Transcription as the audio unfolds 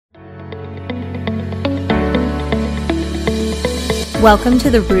Welcome to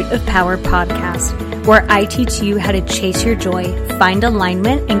the Root of Power podcast, where I teach you how to chase your joy, find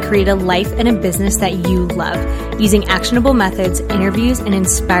alignment, and create a life and a business that you love, using actionable methods, interviews, and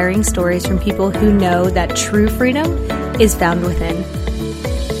inspiring stories from people who know that true freedom is found within.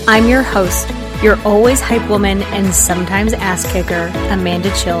 I'm your host, your always hype woman and sometimes ass kicker,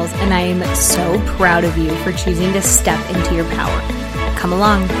 Amanda Chills, and I am so proud of you for choosing to step into your power. Come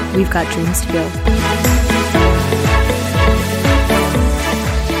along, we've got dreams to build.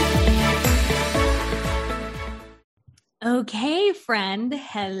 Okay, friend.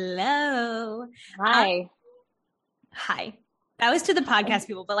 Hello. Hi. Hi. That was to the podcast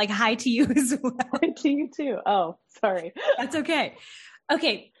people, but like hi to you as well. Hi to you too. Oh, sorry. That's okay.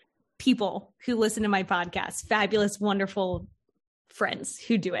 Okay. People who listen to my podcast, fabulous, wonderful friends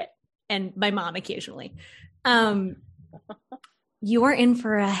who do it. And my mom occasionally. You are in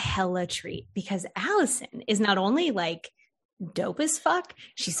for a hella treat because Allison is not only like dope as fuck,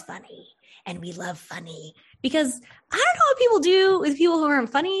 she's funny. And we love funny because I don't know what people do with people who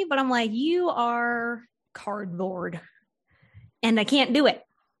aren't funny, but I'm like, you are cardboard and I can't do it.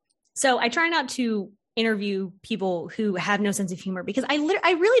 So I try not to interview people who have no sense of humor because I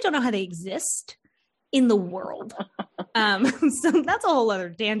really don't know how they exist in the world. So that's a whole other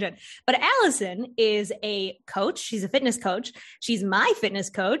tangent. But Allison is a coach. She's a fitness coach. She's my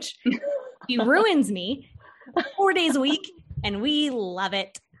fitness coach. She ruins me 4 days a week and we love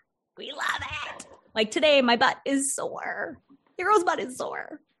it. We love it. Like today, my butt is sore. Hero's butt is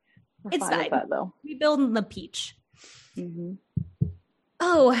sore. It's fine. That, though. We build the peach. Mm-hmm.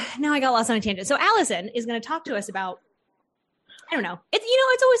 Oh, now I got lost on a tangent. So Allison is going to talk to us about, I don't know.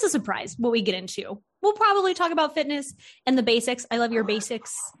 It's always a surprise what we get into. We'll probably talk about fitness and the basics. I love your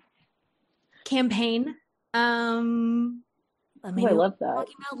basics campaign. I love that.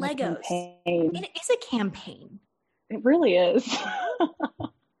 Talking about Legos. Campaign. It is a campaign. It really is.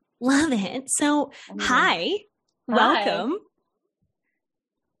 Love it. So, hi, welcome.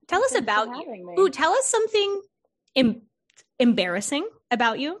 Tell us about you. Ooh, tell us something embarrassing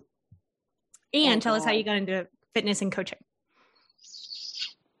about you, and tell us how you got into fitness and coaching.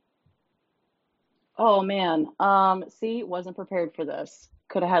 Oh man, wasn't prepared for this.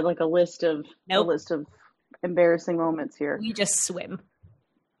 Could have had like a list of embarrassing moments here. We just swim.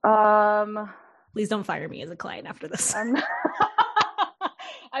 Please don't fire me as a client after this.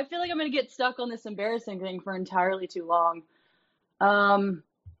 I feel like I'm going to get stuck on this embarrassing thing for entirely too long.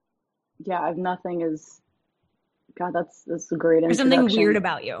 I've nothing is, God, that's a great introduction. There's something weird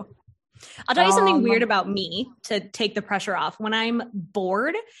about you. I'll tell you something weird about me to take the pressure off. When I'm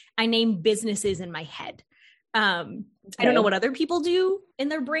bored, I name businesses in my head. I don't know what other people do in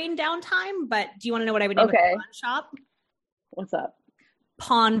their brain downtime, but do you want to know what I would name a pawn shop? What's up?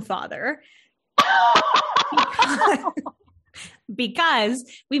 Pawn Father. Because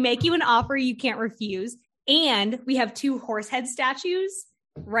we make you an offer you can't refuse, and we have 2 horse head statues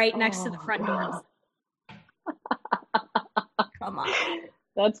right next to the front door. Come on.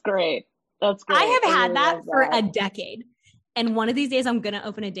 That's great. That's great. I have had that for a decade. And one of these days I'm going to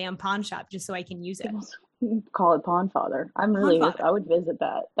open a damn pawn shop just so I can use it. Call it Pawn Father. I would visit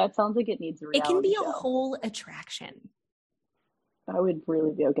that. That sounds like it needs a reality show. It can be a whole attraction. I would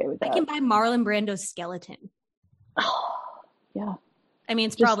really be okay with that. I can buy Marlon Brando's skeleton. Yeah. I mean,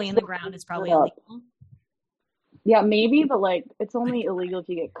 it's probably in the ground. It's probably illegal. Yeah, maybe, but like, it's only illegal if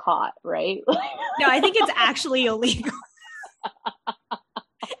you get caught, right? No, I think it's actually illegal.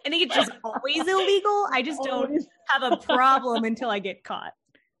 I think it's just always illegal. I just don't have a problem until I get caught.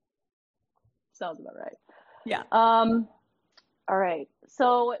 Sounds about right. Yeah. All right.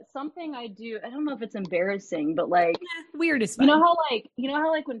 So something I do, I don't know if it's embarrassing, but like weird is fun. You know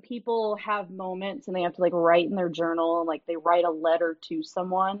how when people have moments and they have to like write in their journal and like they write a letter to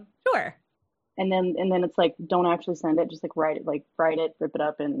someone. Sure. And then it's like, don't actually send it, just like write it, rip it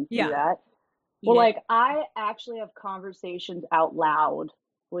up and do that. Well, like I actually have conversations out loud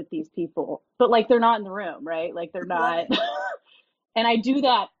with these people, but like they're not in the room, right? Like they're not. And I do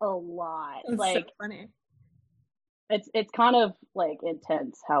that a lot. That's like so funny. It's kind of like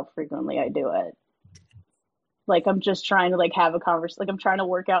intense how frequently I do it. Like I'm just trying to like have a conversation, like I'm trying to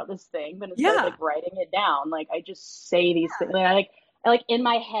work out this thing, but instead of like writing it down, like I just say these things. And I like in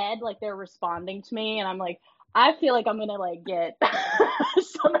my head, like they're responding to me, and I'm like, I feel like I'm gonna like get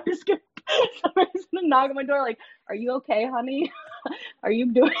somebody's gonna knock on my door, like, "Are you okay, honey? Are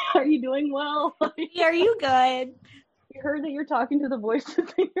you doing well? Are you good? You heard that you're talking to the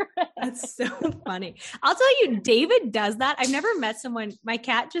voices in your head." That's so funny. I'll tell you, David does that. I've never met someone. My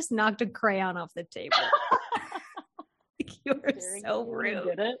cat just knocked a crayon off the table. You are so rude.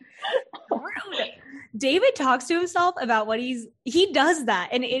 Did it? Rude. David talks to himself about what he does that.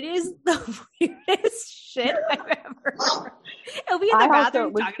 And it is the weirdest shit I've ever heard. He'll be in the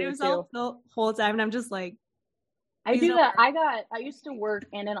bathroom talking to himself the whole time. And I'm just like, I do that. I used to work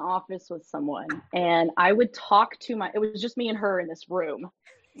in an office with someone and I would talk to it was just me and her in this room.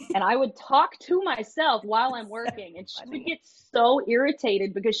 And I would talk to myself while I'm working and she would get so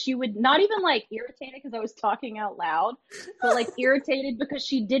irritated because she would not even like irritated because I was talking out loud, but like irritated because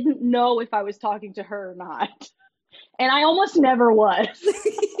she didn't know if I was talking to her or not. And I almost never was.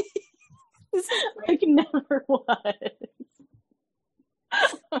 Like never was.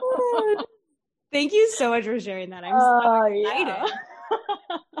 Thank you so much for sharing that. I'm so excited. Yeah.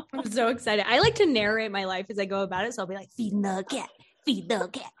 I'm so excited. I like to narrate my life as I go about it. So I'll be like, feed the cat,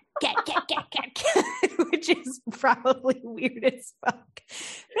 cat, which is probably weird as fuck.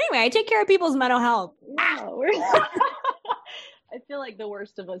 But anyway, I take care of people's mental health. Wow. I feel like the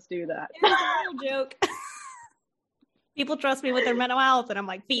worst of us do that. It's a real joke. People trust me with their mental health, and I'm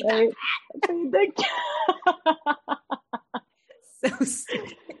like, feed the cat. So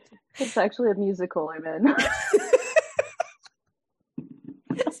stupid. It's actually a musical I'm in.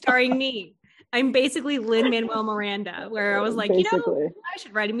 Starring me. I'm basically Lin-Manuel Miranda, where I was like, basically. I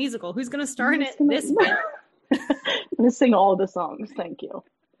should write a musical. Who's going to star in it? This bit. I'm going to sing all the songs. Thank you.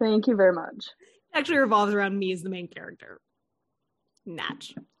 Thank you very much. It actually revolves around me as the main character.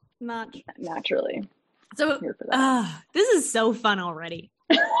 Naturally. So, this is so fun already.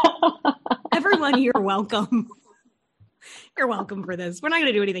 Everyone, you're welcome. You're welcome for this. We're not going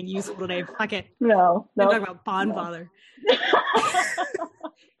to do anything useful today. Fuck it. No. We're talking about Bonfather.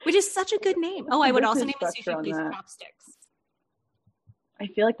 Which is such a good name. Oh, I would also name a sushi place Chopsticks. I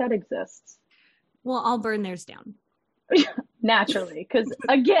feel like that exists. Well, I'll burn theirs down. Naturally. Because,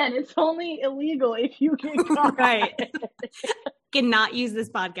 again, it's only illegal if you get caught. Right. Cannot use this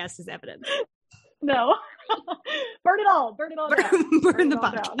podcast as evidence. No. Burn it all down. Burn the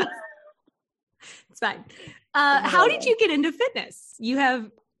podcast. Down. It's fine. How did you get into fitness? You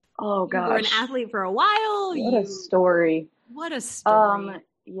have you were an athlete for a while. What a story.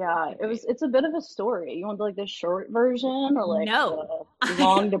 Yeah, it's a bit of a story. You want like the short version or like the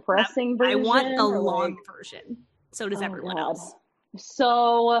long depressing version? I want the long version. So does everyone else.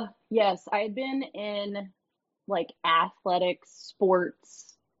 So yes, I had been in like athletic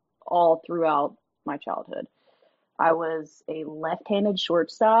sports all throughout my childhood. I was a left-handed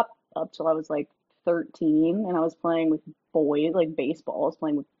shortstop up till I was like 13, and I was playing with boys, like baseball. I was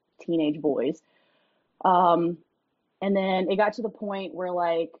playing with teenage boys. And then it got to the point where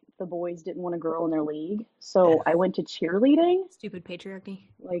like the boys didn't want a girl in their league. So I went to cheerleading. Stupid patriarchy.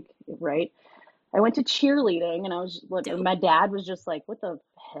 Like, right. I went to cheerleading and I was like, my dad was just like, what the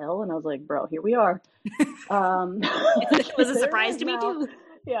hell? And I was like, bro, here we are. It was a surprise to me too.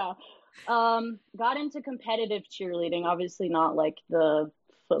 Yeah. Got into competitive cheerleading, obviously not like the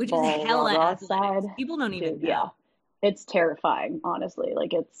football which is hella side. People don't even know. Yeah. It's terrifying, honestly.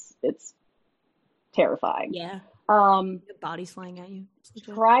 Like it's terrifying. Yeah. The body's flying at you.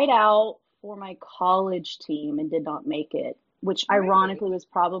 Tried out for my college team and did not make it, which ironically was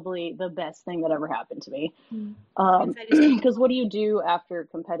probably the best thing that ever happened to me. Because what do you do after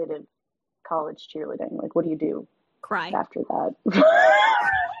competitive college cheerleading? Like, what do you do? Cry after that.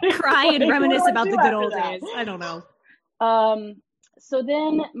 Cry and reminisce about the good old days. I don't know. So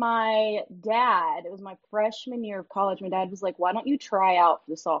then my dad, it was my freshman year of college, my dad was like, why don't you try out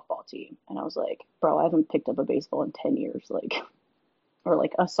for the softball team? And I was like, bro, I haven't picked up a baseball in 10 years, like, or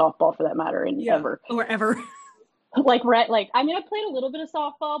like a softball for that matter, ever. Or ever. I mean, I played a little bit of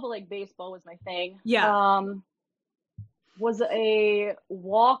softball, but like baseball was my thing. Yeah. Was a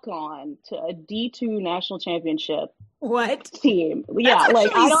walk-on to a D2 national championship. What? Team. Yeah.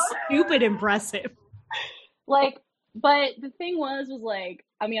 That's like, stupid impressive. Like, but the thing was like,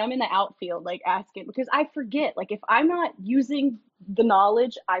 I mean, I'm in the outfield, like asking, because I forget, like if I'm not using the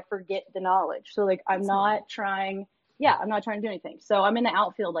knowledge, I forget the knowledge. So like, I'm not trying to do anything. So I'm in the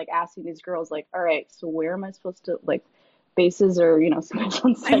outfield, like asking these girls like, all right, so where am I supposed to, like, bases or, you know,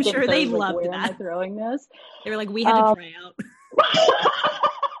 on second, I'm sure they loved where that. Am I throwing this? They were like, we had to try out.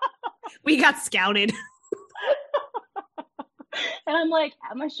 We got scouted. And I'm like,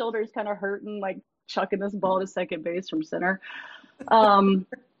 my shoulder's kind of hurting, like chucking this ball to second base from center.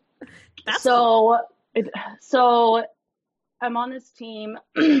 So I'm on this team.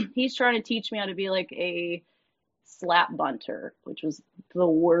 He's trying to teach me how to be like a slap bunter, which was the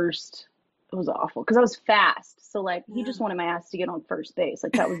worst. It was awful because I was fast. So like he just wanted my ass to get on first base.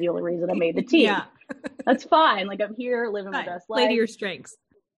 Like that was the only reason I made the team. Yeah. That's fine. Like I'm here living my best life. Play to your strengths.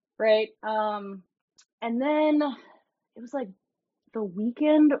 Right. And then it was like the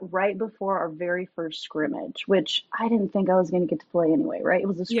weekend right before our very first scrimmage, which I didn't think I was going to get to play anyway, right? It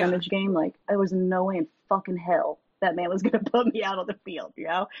was a Yeah. scrimmage game. Like, there was no way in fucking hell that man was going to put me out on the field, you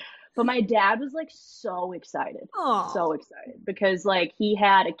know? But my dad was like Oh, so excited because like he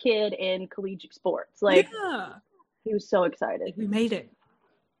had a kid in collegiate sports. Like, yeah. he was so excited. Like we made it.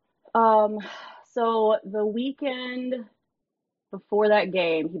 Um, so the weekend before that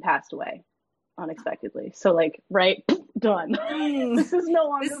game, he passed away unexpectedly. So like, right, done. This is no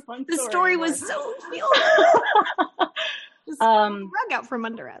longer a fun story. The story anymore. was so real. Just Um, rug out from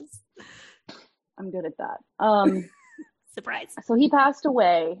under us. I'm good at that. Surprise. So he passed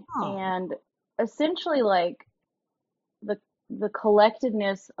away, Oh. and essentially, like the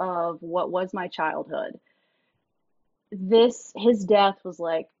collectedness of what was my childhood. His death was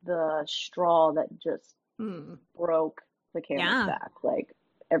like the straw that just broke the camel's back, like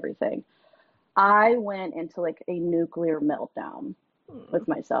everything. I went into like a nuclear meltdown with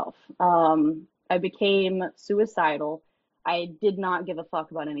myself. I became suicidal. I did not give a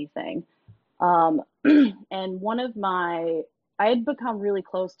fuck about anything. And I had become really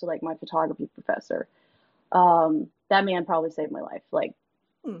close to like my photography professor. That man probably saved my life. Like,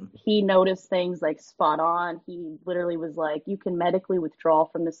 he noticed things like spot on. He literally was like, you can medically withdraw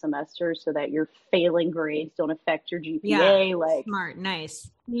from the semester so that your failing grades don't affect your GPA. Yeah, like, smart,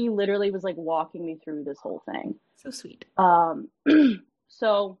 nice. He literally was like walking me through this whole thing. So sweet.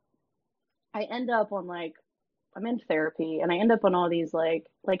 So I end up on like, I'm in therapy, and I end up on all these like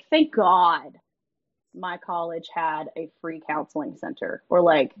thank God my college had a free counseling center, or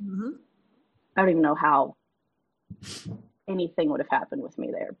like, I don't even know how anything would have happened with me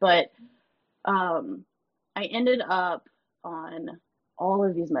there. But I ended up on all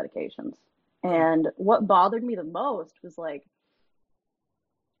of these medications. And what bothered me the most was like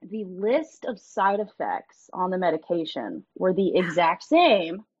the list of side effects on the medication were the exact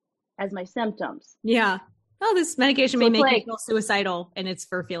same as my symptoms. Yeah. Oh, this medication may make you feel suicidal, and it's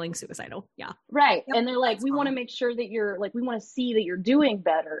for feeling suicidal. Yeah. Right. Yep, and they're like, we want to make sure that you're like, we want to see that you're doing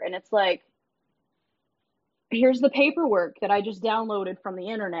better. And it's like, here's the paperwork that I just downloaded from the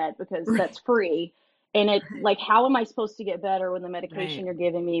internet because that's free. And it like, how am I supposed to get better when the medication you're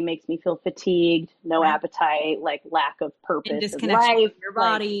giving me makes me feel fatigued, no appetite, like lack of purpose, and disconnection life, from your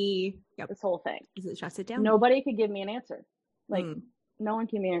body. Like, this whole thing. Is it shut it down? Nobody could give me an answer. Like, no one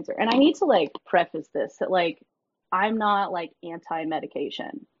can give me an answer. And I need to like preface this that like, I'm not like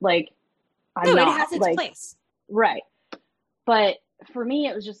anti-medication. Like, it has its place. Right. But for me,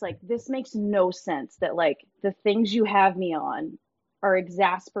 it was just like, this makes no sense that like the things you have me on are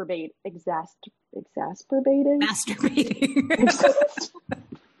exacerbating. Masturbating.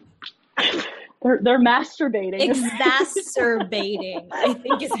 They're masturbating. Exacerbating, I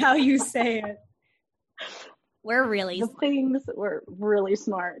think is how you say it. We're really the smart. Things were really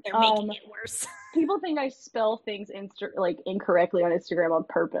smart. They're making it worse. People think I spell things like incorrectly on Instagram on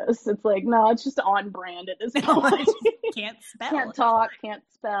purpose. It's like, no, it's just on brand at this point. Can't spell. Can't talk. Can't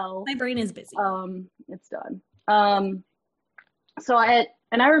spell. My brain is busy. It's done. So I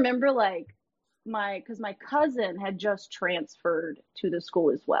remember like because my cousin had just transferred to the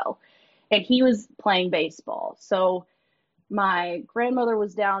school as well, and he was playing baseball. So my grandmother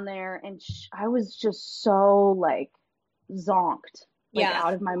was down there, and I was just so like zonked, like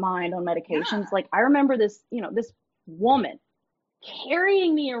out of my mind on medications. Yeah. Like, I remember this woman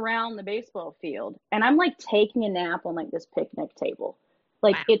carrying me around the baseball field, and I'm like taking a nap on like this picnic table.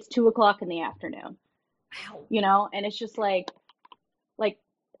 Like, it's 2:00 in the afternoon, and it's just like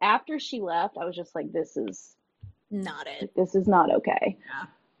after she left, I was just like, this is not it. This is not okay.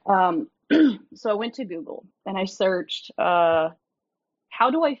 Yeah. So I went to Google and I searched, how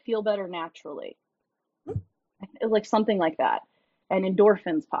do I feel better naturally? Like something like that. And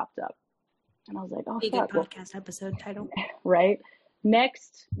endorphins popped up. And I was like, oh, a good podcast episode title. Right.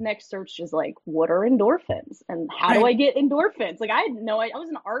 Next search is like, what are endorphins? And how do I get endorphins? Like, I was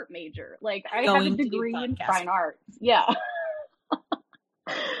an art major. Like, I have a degree in fine arts. Yeah.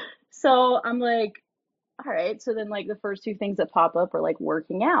 So I'm like, all right. So then like the first two things that pop up are like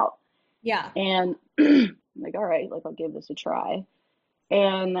working out. Yeah. And I'm like, all right, like I'll give this a try.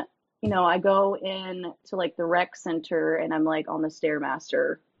 And, I go in to like the rec center, and I'm like on the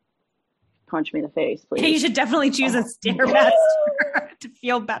Stairmaster. Punch me in the face, please. Yeah, you should definitely choose a Stairmaster to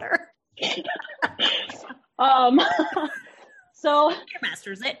feel better. So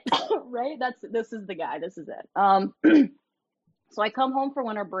Stairmaster's it. Right? This is the guy. This is it. So I come home for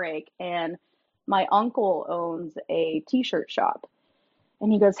winter break, and my uncle owns a t-shirt shop. And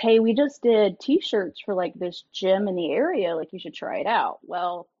he goes, hey, we just did t-shirts for like this gym in the area. Like, you should try it out.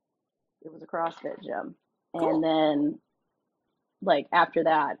 Well, it was a CrossFit gym. Cool. And then like after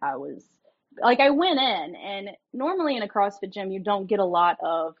that, I was like, I went in, and normally in a CrossFit gym, you don't get a lot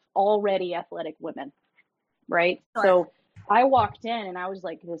of already athletic women, right? Sure. So I walked in and I was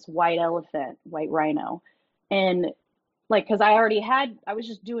like this white elephant, white rhino. And like, cause I was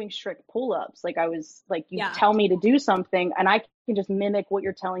just doing strict pull-ups. Like I was like, you tell me to do something and I can just mimic what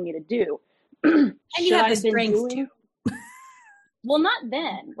you're telling me to do. And you have the strength too. Well, not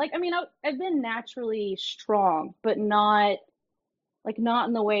then. Like, I mean, I've been naturally strong, but not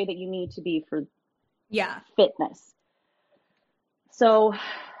in the way that you need to be for fitness. So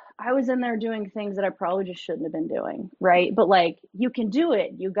I was in there doing things that I probably just shouldn't have been doing, right? But like, you can do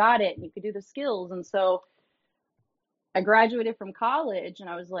it, you got it, and you could do the skills. And so I graduated from college and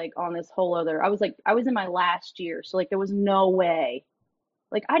I was like on this whole other, I was in my last year. So like, there was no way,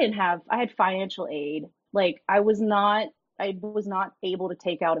 like I had financial aid. Like I was not able to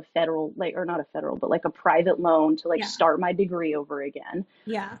take out a federal, like, or not a federal, but like a private loan to like start my degree over again.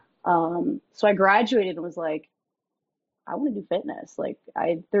 Yeah. So I graduated and was like, I want to do fitness. Like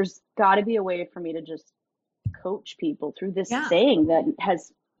there's got to be a way for me to just coach people through this thing that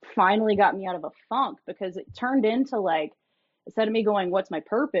has finally got me out of a funk, because it turned into like, instead of me going, what's my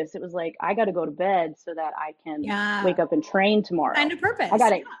purpose? It was like, I got to go to bed so that I can wake up and train tomorrow. Find a purpose. I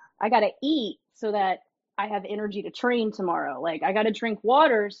got to eat so that I have energy to train tomorrow. Like I got to drink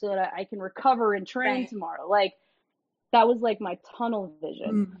water so that I can recover and train tomorrow. Like that was like my tunnel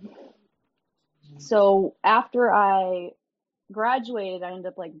vision. So after I graduated, I ended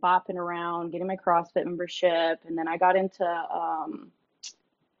up like bopping around, getting my CrossFit membership. And then I got into,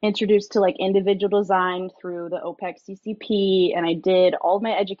 introduced to like individual design through the OPEC CCP. And I did all of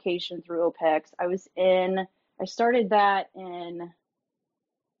my education through OPEC. I started that in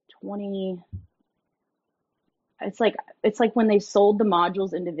it's like when they sold the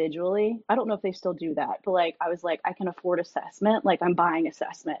modules individually. I don't know if they still do that, but like, I was like, I can afford assessment. Like I'm buying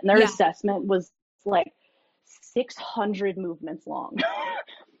assessment, and their assessment was like 600 movements long.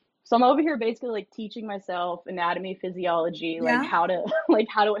 So I'm over here basically like teaching myself anatomy, physiology, like how to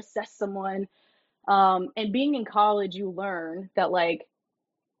assess someone. And being in college, you learn that like,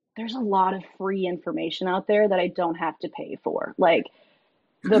 there's a lot of free information out there that I don't have to pay for. Like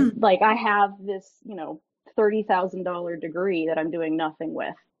like I have this, $30,000 degree that I'm doing nothing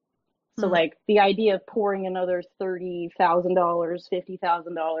with. So like the idea of pouring another $30,000,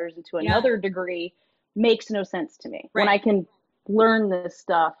 $50,000 into another degree makes no sense to me when I can learn this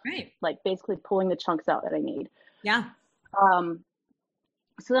stuff, like basically pulling the chunks out that I need. Yeah. So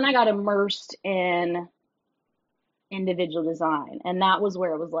then I got immersed in individual design, and that was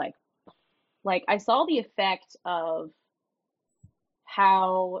where it was like I saw the effect of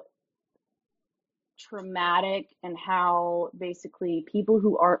how traumatic and how basically people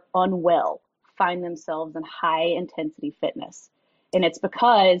who are unwell find themselves in high intensity fitness. And it's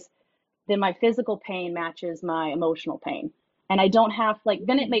because then my physical pain matches my emotional pain. And I don't have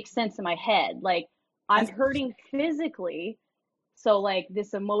then it makes sense in my head. Like I'm hurting physically. So like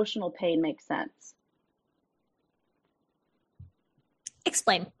this emotional pain makes sense.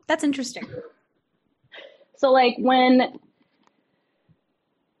 Explain. That's interesting. So like when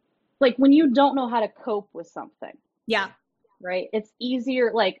you don't know how to cope with something. Yeah. Right. It's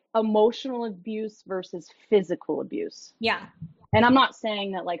easier, like emotional abuse versus physical abuse. Yeah. And I'm not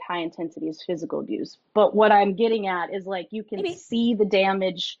saying that like high intensity is physical abuse, but what I'm getting at is like, you can see the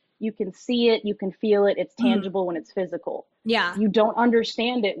damage, you can see it, you can feel it. It's tangible when it's physical. Yeah. You don't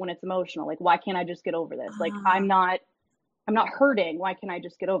understand it when it's emotional. Like, why can't I just get over this? Like, I'm not hurting. Why can't I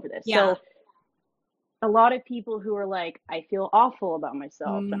just get over this? Yeah. So a lot of people who are like, I feel awful about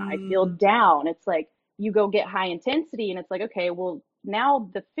myself and I feel down. It's like, you go get high intensity and it's like, okay, well now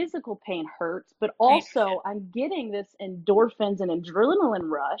the physical pain hurts, but also I'm getting this endorphins and adrenaline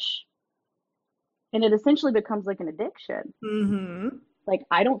rush. And it essentially becomes like an addiction. Mm-hmm. Like,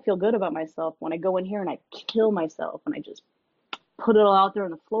 I don't feel good about myself when I go in here and I kill myself and I just put it all out there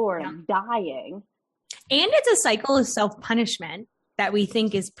on the floor and I'm dying. And it's a cycle of self-punishment that we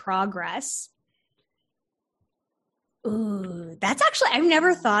think is progress. Ooh, that's actually, I've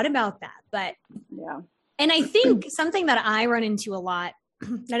never thought about that, but yeah. And I think something that I run into a lot,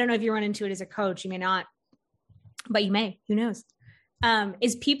 I don't know if you run into it as a coach, you may not, but you may, who knows,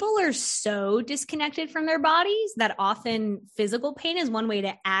 is people are so disconnected from their bodies that often physical pain is one way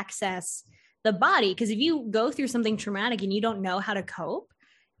to access the body. Because if you go through something traumatic and you don't know how to cope,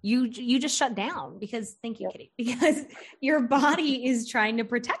 you just shut down because, thank you, Kitty, because your body is trying to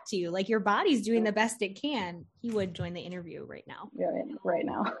protect you. Like your body's doing the best it can. He would join the interview right now. Yeah, right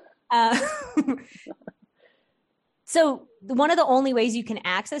now. So one of the only ways you can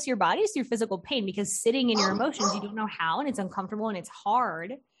access your body is through physical pain, because sitting in your emotions, you don't know how, and it's uncomfortable and it's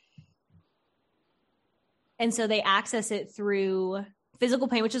hard. And so they access it through physical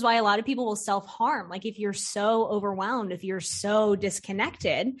pain, which is why a lot of people will self-harm. Like if you're so overwhelmed, if you're so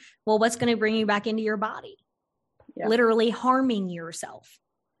disconnected, well, what's going to bring you back into your body? Yep. Literally harming yourself.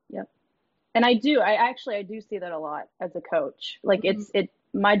 Yep. And I do see that a lot as a coach. Like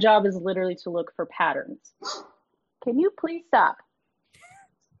my job is literally to look for patterns. Can you please stop?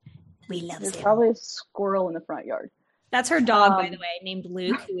 We love There's him. Probably a squirrel in the front yard. That's her dog, by the way, named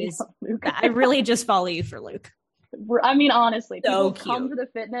Luke, who is, Luke. I really just follow you for Luke. I mean, honestly, so people come for the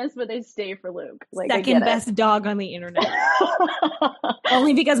fitness, but they stay for Luke. Like, second best dog on the internet.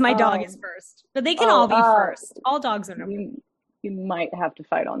 Only because my dog is first. But they can all be first. All dogs are number one. You might have to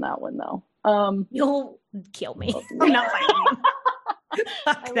fight on that one, though. You'll kill me. I'm not fighting you.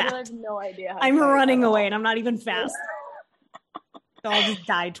 Fuck that. I have no idea. I'm running away, and I'm not even fast. So I'll just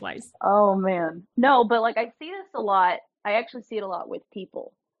die twice. Oh, man. No, but like I see this a lot. I actually see it a lot with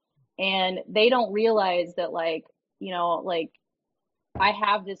people. And they don't realize that, like, you know, like I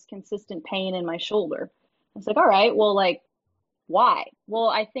have this consistent pain in my shoulder. It's like, all right, well, like, why? Well,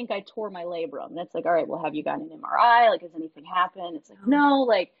 I think I tore my labrum. And it's like, all right, well, have you gotten an MRI? Like, has anything happened? It's like, no,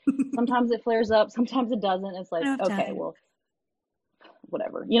 like sometimes it flares up, sometimes it doesn't. It's like, okay, well,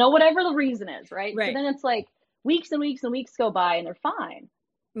 whatever, you know, whatever the reason is, right? So then it's like weeks and weeks and weeks go by and they're fine.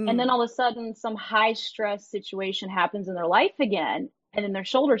 And then all of a sudden some high stress situation happens in their life again, and then their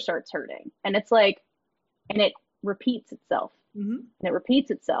shoulder starts hurting. And it's like, and it repeats itself. And it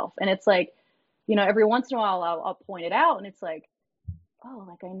repeats itself. And it's like, you know, every once in a while I'll point it out, and it's like, oh,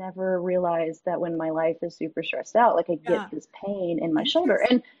 like I never realized that when my life is super stressed out, like I get this pain in my shoulder.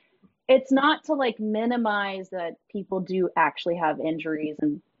 And it's not to like minimize that people do actually have injuries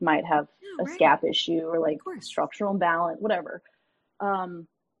and might have a scap issue or like structural imbalance, whatever.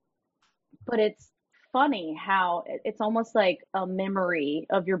 But it's funny how it's almost like a memory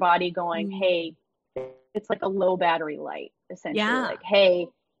of your body going, hey, it's like a low battery light, essentially. Like, hey,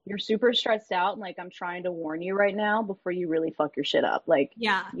 you're super stressed out, and like I'm trying to warn you right now before you really fuck your shit up. Like,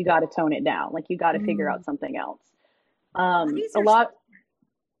 you got to tone it down. Like, you got to figure out something else. A lot.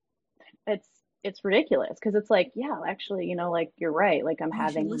 It's ridiculous because it's like, yeah, actually, you know, like you're right. Like I'm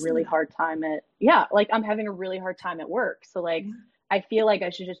having a really hard time I'm having a really hard time at work. So like, I feel like I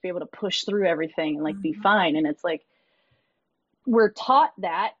should just be able to push through everything and like be fine. And it's like, we're taught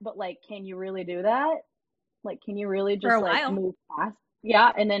that, but like, can you really do that? Like, can you really just like move past?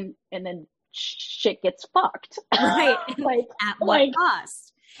 Yeah. And then shit gets fucked. Right. Like at what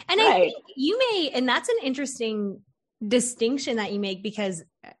cost? And I think you may, and that's an interesting distinction that you make, because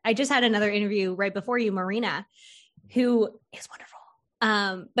I just had another interview right before you, Marina, who is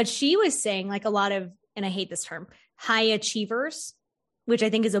wonderful. But she was saying like a lot of, and I hate this term, high achievers, which I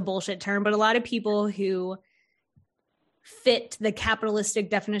think is a bullshit term, but a lot of people who fit the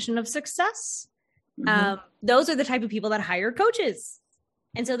capitalistic definition of success, those are the type of people that hire coaches.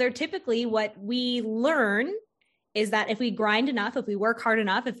 And so they're typically, what we learn is that if we grind enough, if we work hard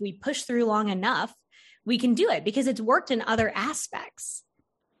enough, if we push through long enough, we can do it because it's worked in other aspects.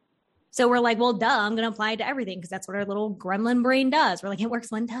 So we're like, well, duh, I'm going to apply it to everything because that's what our little gremlin brain does. We're like, it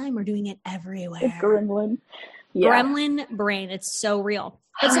works one time. We're doing it everywhere. Gremlin. Gremlin brain. It's so real.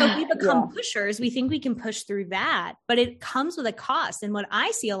 But so if we become pushers, we think we can push through that, but it comes with a cost. And what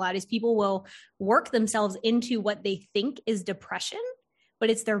I see a lot is people will work themselves into what they think is depression, but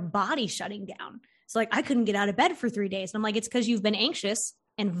it's their body shutting down. So like, I couldn't get out of bed for 3 days. And I'm like, it's because you've been anxious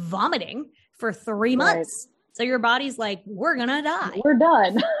and vomiting for 3 months. So your body's like, we're going to die. We're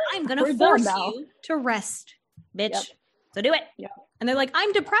done. I'm going to force you to rest, bitch. Yep. So do it. Yep. And they're like,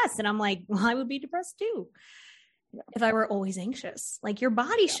 I'm depressed. And I'm like, well, I would be depressed too. Yep. If I were always anxious. Like, your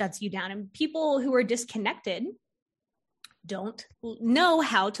body shuts you down, and people who are disconnected don't know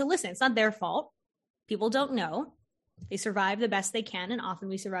how to listen. It's not their fault. People don't know. They survive the best they can. And often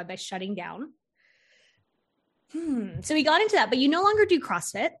we survive by shutting down. So we got into that, but you no longer do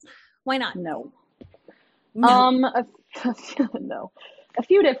CrossFit. Why not? No. No. A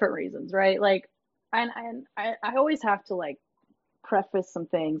few different reasons, right? Like, and I always have to like preface some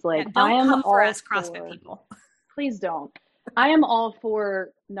things. Like, don't come for us CrossFit people. Please don't. I am all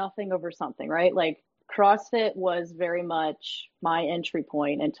for nothing over something, right? Like, CrossFit was very much my entry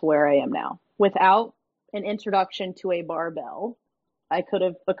point into where I am now. Without an introduction to a barbell, I could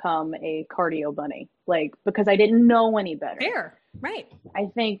have become a cardio bunny, like, because I didn't know any better. Fair, right. I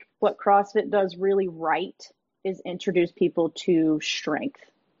think what CrossFit does really right is introduce people to strength.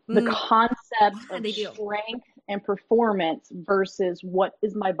 The concept of strength and performance versus what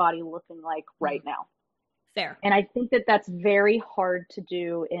is my body looking like right now. Fair. And I think that that's very hard to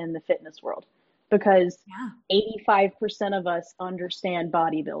do in the fitness world because 85% of us understand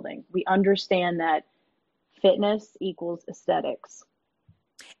bodybuilding. We understand that fitness equals aesthetics.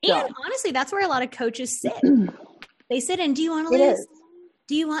 And honestly, that's where a lot of coaches sit. They sit and, do you want to It lose? is.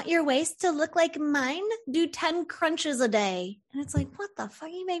 Do you want your waist to look like mine? Do 10 crunches a day. And it's like, what the fuck?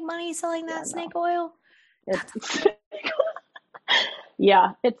 You make money selling that snake oil?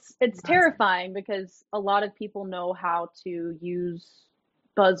 Yeah, it's terrifying because a lot of people know how to use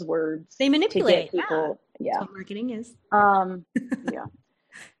buzzwords. They manipulate to get people. Yeah. That's what marketing is. Yeah.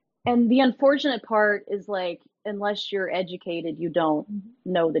 And the unfortunate part is like, unless you're educated, you don't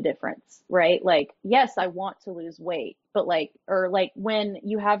know the difference, right? Like, yes, I want to lose weight, but like, or like when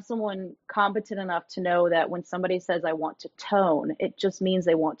you have someone competent enough to know that when somebody says, I want to tone, it just means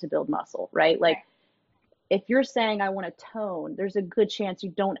they want to build muscle, right? Like, if you're saying I want to tone, there's a good chance you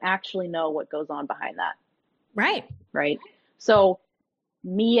don't actually know what goes on behind that. Right. Right. So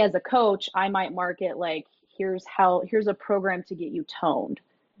me as a coach, I might market like, here's a program to get you toned.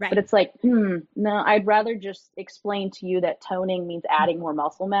 Right. But it's like, no, I'd rather just explain to you that toning means adding more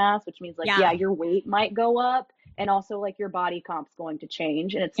muscle mass, which means like, yeah, your weight might go up and also like your body comp's going to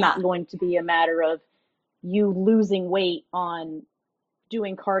change. And it's not going to be a matter of you losing weight on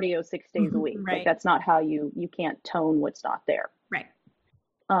doing cardio 6 days a week. Right. Like that's not how you can't tone what's not there. Right.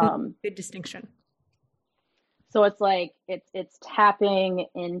 Good distinction. So it's like, it's tapping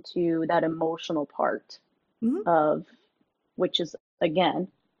into that emotional part of, which is again,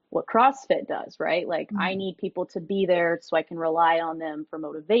 what CrossFit does, right? Like I need people to be there so I can rely on them for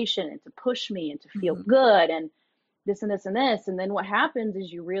motivation and to push me and to feel good and this and this and this. And then what happens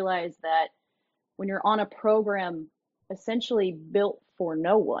is you realize that when you're on a program essentially built for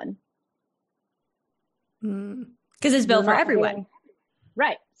no one. Because it's built for everyone.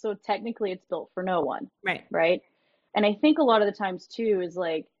 Right. So technically it's built for no one. Right. Right. And I think a lot of the times too is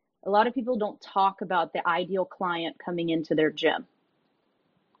like a lot of people don't talk about the ideal client coming into their gym.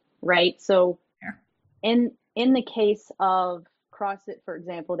 Right. So in the case of CrossFit, for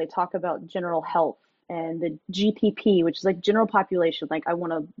example, they talk about general health and the GPP, which is like general population. Like I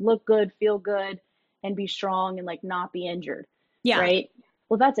want to look good, feel good, and be strong and like not be injured. Yeah. Right.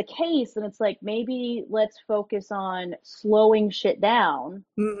 Well, if that's a case, then it's like maybe let's focus on slowing shit down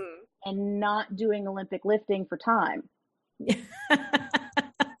and not doing Olympic lifting for time.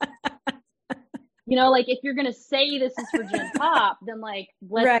 You know, like if you're going to say this is for Gym Pop, then like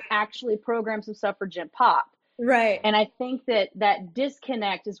let's actually program some stuff for Gym Pop. Right. And I think that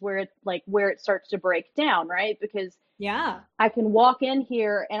disconnect is where it starts to break down, right? Because I can walk in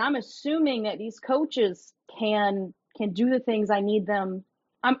here and I'm assuming that these coaches can do the things I need them.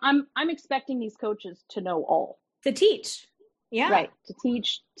 I'm expecting these coaches to know all. To teach. Yeah. Right. To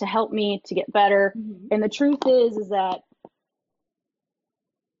teach, to help me to get better. And the truth is that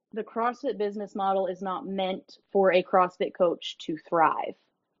the CrossFit business model is not meant for a CrossFit coach to thrive.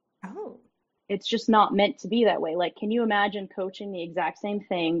 Oh. It's just not meant to be that way. Like, can you imagine coaching the exact same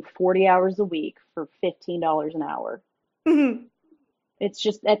thing 40 hours a week for $15 an hour?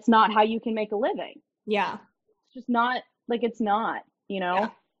 That's not how you can make a living. Yeah. It's just not, like, it's not, you know? Yeah.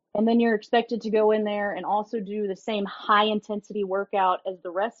 And then you're expected to go in there and also do the same high intensity workout as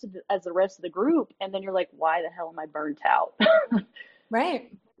the rest of the group. And then you're like, why the hell am I burnt out?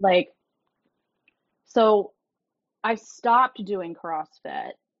 Right. Like, so I stopped doing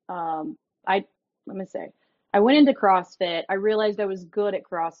CrossFit. I went into CrossFit. I realized I was good at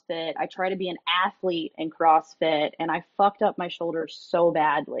CrossFit. I tried to be an athlete in CrossFit and I fucked up my shoulder so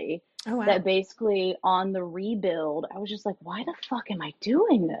badly that basically on the rebuild, I was just like, why the fuck am I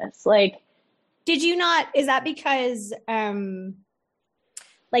doing this? Like, did you not, is that because,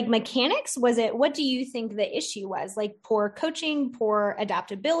 like mechanics? Was it, what do you think the issue was? Like poor coaching, poor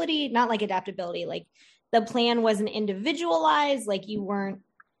adaptability, not like adaptability, like the plan wasn't individualized, like you weren't,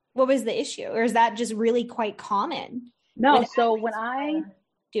 what was the issue? Or is that just really quite common? No. So when I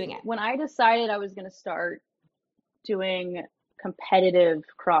decided I was going to start doing competitive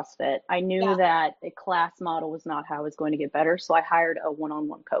CrossFit, I knew that a class model was not how I was going to get better. So I hired a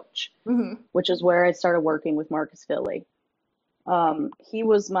one-on-one coach, which is where I started working with Marcus Philly. He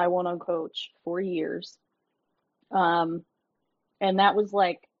was my one-on coach for years. And that was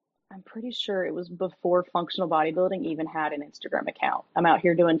like, I'm pretty sure it was before functional bodybuilding even had an Instagram account. I'm out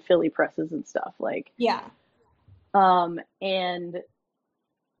here doing Philly presses and stuff like, and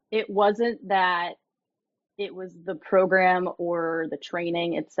it wasn't that it was the program or the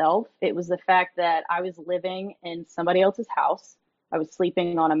training itself. It was the fact that I was living in somebody else's house. I was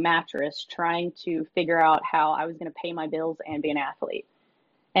sleeping on a mattress trying to figure out how I was going to pay my bills and be an athlete.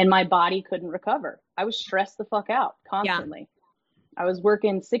 And my body couldn't recover. I was stressed the fuck out Yeah. constantly. I was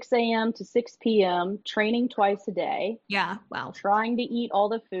working 6 a.m. to 6 p.m., training twice a day, Yeah. Wow. trying to eat all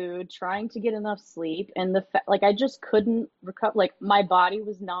the food, trying to get enough sleep. And like, I just couldn't recover. Like, my body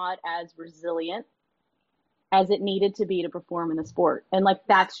was not as resilient as it needed to be to perform in the sport. And like,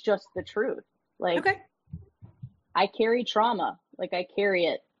 that's just the truth. Like, Okay. I carry trauma, like I carry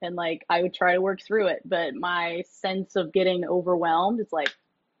it, and like I would try to work through it, but my sense of getting overwhelmed is like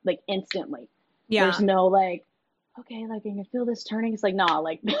instantly. There's Yeah. no like, okay, like I can feel this turning. It's like, nah,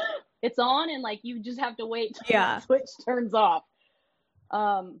 like it's on, and like you just have to wait till Yeah. the switch turns off.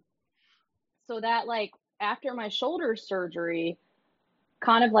 So that, like, after my shoulder surgery,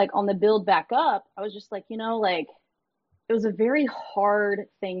 kind of like on the build back up, I was just like, like, it was a very hard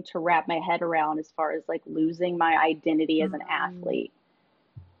thing to wrap my head around as far as like losing my identity as an athlete.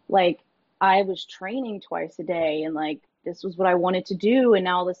 Like, I was training twice a day, and like this was what I wanted to do, and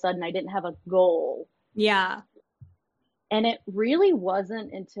now all of a sudden I didn't have a goal. Yeah. And it really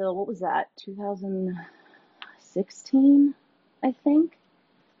wasn't until, what was that, 2016, I think.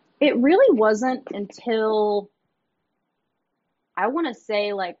 It really wasn't until, I want to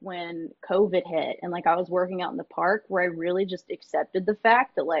say, like, when COVID hit and like I was working out in the park, where I really just accepted the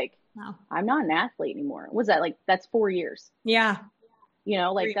fact that like, Wow. I'm not an athlete anymore. Was that like, that's 4 years? Yeah.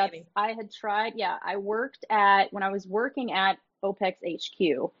 Like that's, I had tried. Yeah. When I was working at OPEX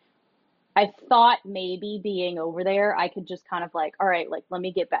HQ, I thought maybe being over there, I could just kind of like, all right, like, let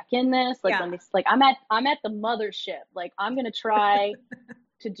me get back in this. Like, let me, like, I'm at the mothership. Like, I'm going to try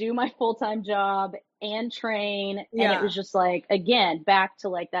to do my full-time job and train. And it was just like, again, back to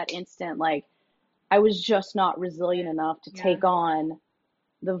like that instant, like, I was just not resilient enough to take on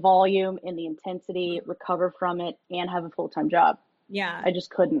the volume and the intensity, recover from it, and have a full-time job. Yeah. I just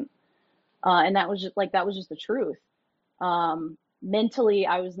couldn't. And that was just the truth. Mentally,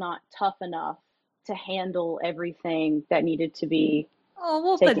 I was not tough enough to handle everything that needed to be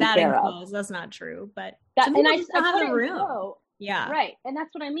we'll taken put that care in of. quotes. That's not true, but That, some and people I just don't have put the it room. low. Yeah. Right. And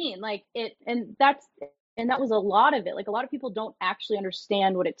that's what I mean. Like, that was a lot of it. Like, a lot of people don't actually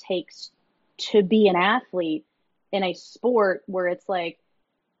understand what it takes to be an athlete in a sport where it's like,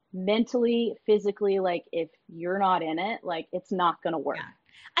 mentally, physically, like, if you're not in it, like, it's not going to work. Yeah.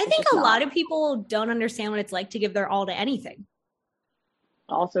 I think a lot of people don't understand what it's like to give their all to anything.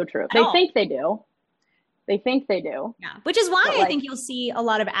 Also true. They think they do. Yeah. Which is why I think you'll see a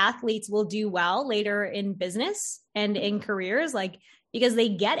lot of athletes will do well later in business and in careers, like, because they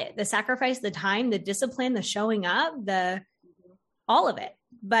get it, the sacrifice, the time, the discipline, the showing up, all of it.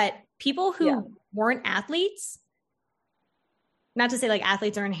 But people who weren't athletes, not to say like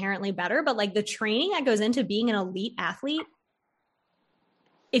athletes are inherently better, but like the training that goes into being an elite athlete,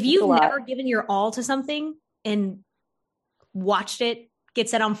 if you've never given your all to something and watched it get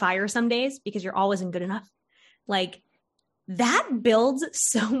set on fire some days because you're always good enough, like, that builds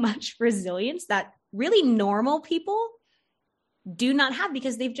so much resilience that really normal people do not have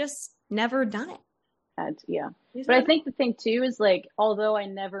because they've just never done it. But I think the thing too is, like, although I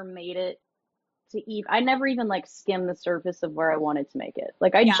never made it I never even like skimmed the surface of where I wanted to make it.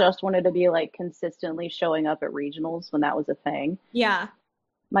 Like, I just wanted to be like consistently showing up at regionals when that was a thing. Yeah.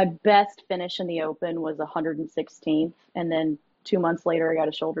 My best finish in the open was 116th. And then 2 months later, I got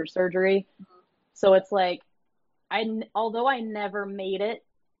a shoulder surgery. So it's like, although I never made it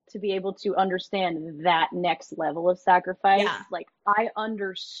to be able to understand that next level of sacrifice, like, I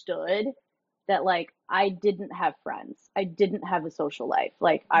understood that, like, I didn't have friends. I didn't have a social life.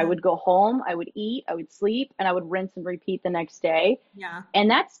 Like, I would go home, I would eat, I would sleep, and I would rinse and repeat the next day. Yeah. And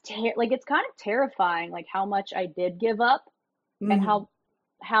that's like, it's kind of terrifying, like, how much I did give up and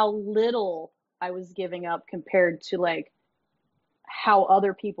how little I was giving up compared to like how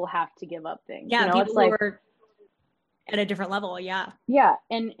other people have to give up things. Yeah. People it's like, who are at a different level. Yeah. Yeah.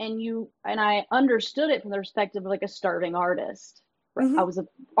 And I understood it from the perspective of like a starving artist. I was an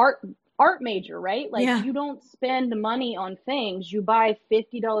art major, right? Like, you don't spend money on things. You buy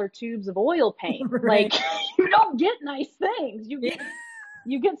 $50 tubes of oil paint. Right. Like, you don't get nice things. You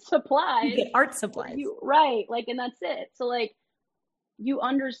get supplies. You get art supplies. Right. Like, and that's it. So like, you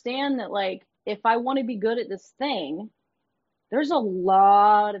understand that, like, if I want to be good at this thing, there's a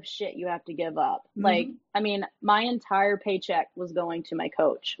lot of shit you have to give up. Like, I mean, my entire paycheck was going to my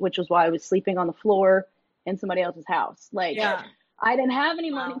coach, which was why I was sleeping on the floor in somebody else's house. Like, I didn't have any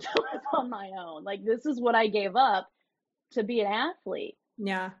money to live on my own. Like, this is what I gave up to be an athlete.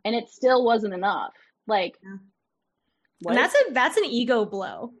 Yeah. And it still wasn't enough. Like, and that's an ego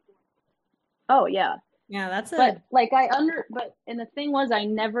blow. Oh yeah. Yeah, that's and the thing was, I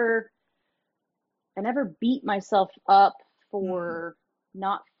never beat myself up for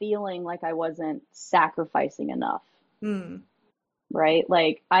not feeling like I wasn't sacrificing enough. Mm. Right?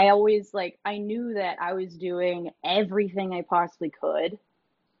 Like I always like I knew that I was doing everything I possibly could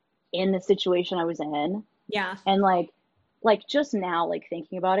in the situation I was in. Yeah. And like just now, like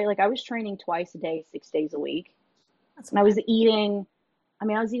thinking about it, like I was training twice a day, 6 days a week. That's And I was eating, I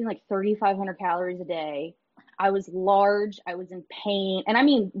mean, I was eating like 3,500 calories a day. I was large. I was in pain. And I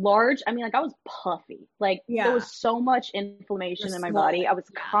mean large, I mean like I was puffy. Like there yeah. was so much You're inflammation in my swollen. body. I was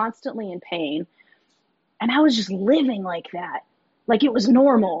Yeah. constantly in pain. And I was just living like that. Like it was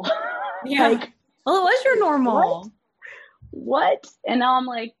normal. Yeah. Like, Well, it was your what? normal. What? And now I'm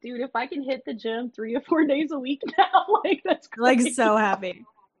like, dude, if I can hit the gym 3 or 4 days a week now, like that's Like great. so happy.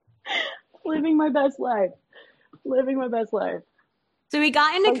 Living my best life. Living my best life. So we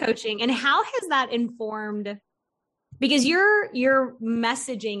got into coaching, and how has that informed? Because your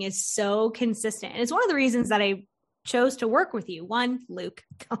messaging is so consistent, and it's one of the reasons that I chose to work with you. One, Luke,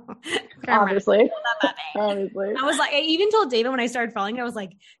 obviously. I was like, I even told David when I started following it, I was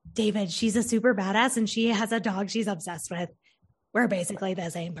like, David, she's a super badass, and she has a dog she's obsessed with. We're basically the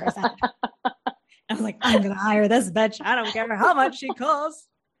same person. I was like, I'm gonna hire this bitch. I don't care how much she costs.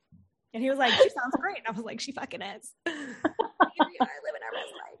 And he was like, she sounds great. And I was like, she fucking is. Here we are living our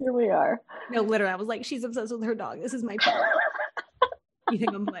best life. Here we are. No, literally, I was like, she's obsessed with her dog. This is my child. You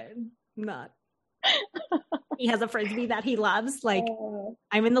think I'm playing? I'm not. He has a frisbee that he loves. Like,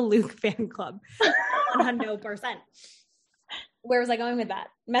 I'm in the Luke fan club. 100%. Where was I going with that?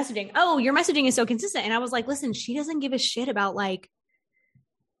 Messaging. Oh, your messaging is so consistent. And I was like, listen, she doesn't give a shit about like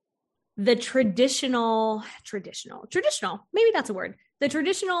the traditional, maybe that's a word. The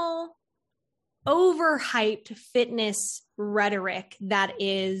traditional overhyped fitness rhetoric that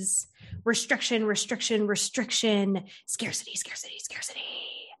is restriction, scarcity.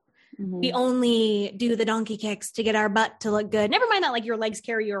 Mm-hmm. We only do the donkey kicks to get our butt to look good. Never mind that like your legs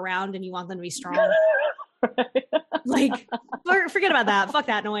carry you around and you want them to be strong. Like, forget about that. Fuck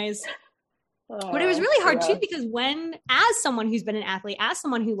that noise. But it was really hard too, because as someone who's been an athlete, as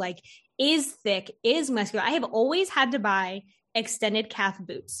someone who like is thick, is muscular, I have always had to buy extended calf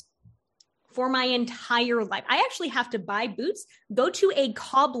boots for my entire life. I actually have to buy boots, go to a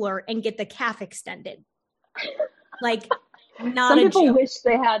cobbler and get the calf extended. Like, not some a people joke. wish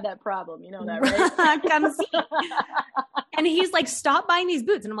they had that problem. You know that, right? Come see. And he's like, stop buying these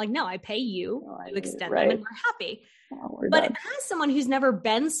boots. And I'm like, no, I pay you to extend them and we're happy. But as someone who's never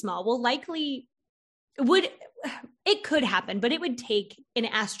been small, it could happen, but it would take an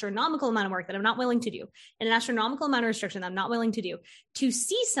astronomical amount of work that I'm not willing to do, and an astronomical amount of restriction that I'm not willing to do to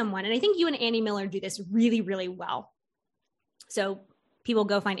see someone. And I think you and Annie Miller do this really, really well. So people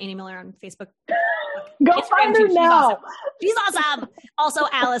go find Annie Miller on Facebook. Go find her now. She's awesome. Also,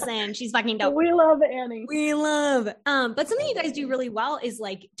 Allison, she's fucking dope. We love Annie. We love. But something you guys do really well is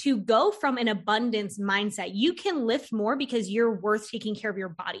like to go from an abundance mindset. You can lift more because you're worth taking care of your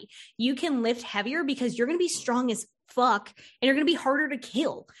body. You can lift heavier because you're going to be strong as fuck and you're going to be harder to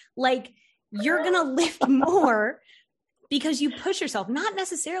kill. Like you're going to lift more because you push yourself, not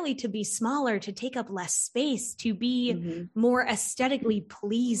necessarily to be smaller, to take up less space, to be more aesthetically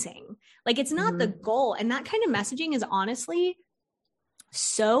pleasing. Like it's not the goal. And that kind of messaging is honestly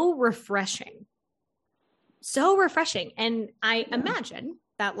so refreshing. So refreshing. And I imagine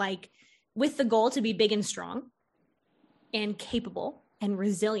that like with the goal to be big and strong and capable and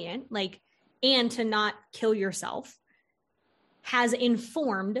resilient, like, and to not kill yourself has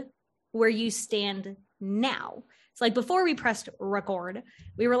informed where you stand now. It's like before we pressed record,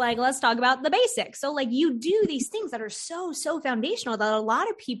 we were like, let's talk about the basics. So like you do these things that are so, so foundational that a lot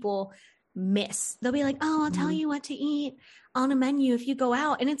of people miss. They'll be like, oh, I'll tell you what to eat on a menu if you go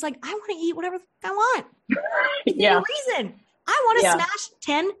out. And it's like, I want to eat whatever I want. Yeah. No reason. I want to smash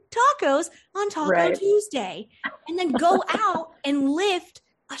 10 tacos on Taco Tuesday and then go out and lift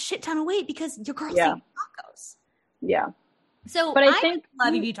a shit ton of weight because your girl's eating tacos. Yeah. So but I think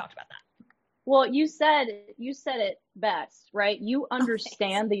love if you talked about that. Well, you said it best, right? You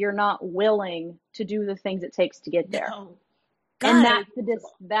understand that you're not willing to do the things it takes to get there. No. And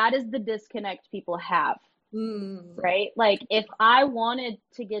that is the disconnect people have, right? Like if I wanted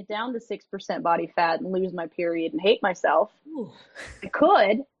to get down to 6% body fat and lose my period and hate myself, I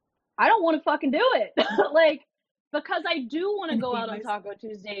could. I don't want to fucking do it. Like, because I do want to go out on Taco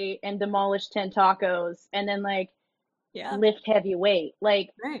Tuesday and demolish 10 tacos and then like lift heavy weight.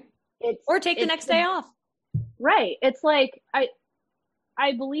 Like, or take the next day off. Right. It's like,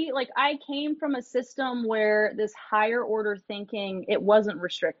 I believe, like, I came from a system where this higher order thinking, it wasn't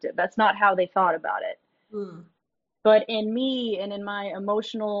restrictive. That's not how they thought about it. But in me and in my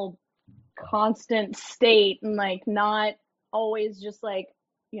emotional constant state and like not always just like,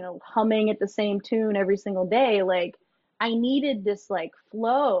 you know, humming at the same tune every single day. Like I needed this like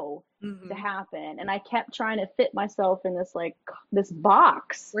flow to happen. And I kept trying to fit myself in this like this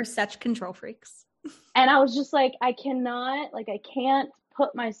box. We're such control freaks. And I was just like, I can't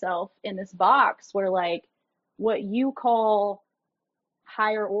put myself in this box where like what you call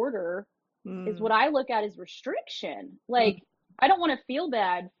higher order is what I look at as restriction. Like I don't want to feel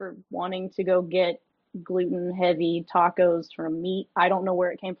bad for wanting to go get gluten heavy tacos from meat I don't know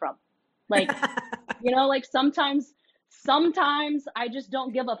where it came from. Like, you know, like sometimes I just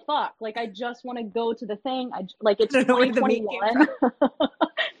don't give a fuck. Like I just want to go to the thing. Like it's 2021.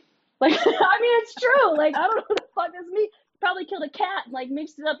 Like, I mean, it's true. Like, I don't know what the fuck this meat. Probably killed a cat and like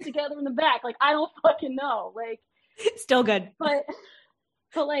mixed it up together in the back. Like, I don't fucking know. Like, still good. But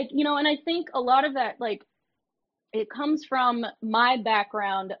like, you know, and I think a lot of that, like, it comes from my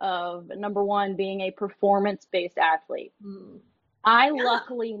background of number one, being a performance-based athlete. I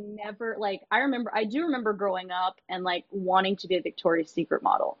luckily never, like, I do remember growing up and like wanting to be a Victoria's Secret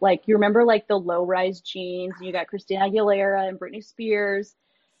model. Like, you remember like the low-rise jeans, and you got Christina Aguilera and Britney Spears.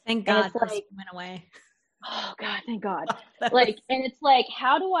 Thank God this went away. Oh God, thank God. Like, and it's like,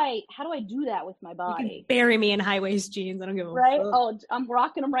 how do I do that with my body? You can bury me in high-waist jeans. I don't give a right. fuck. Oh, I'm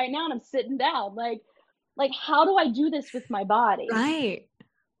rocking them right now and I'm sitting down. Like how do I do this with my body? Right.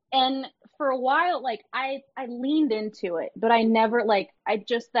 And for a while, like I leaned into it, but I never I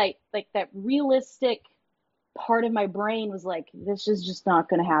just like that realistic part of my brain was like, this is just not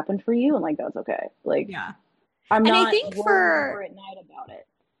going to happen for you. And like, that's okay. Like, yeah, I'm and not I think for at night about it.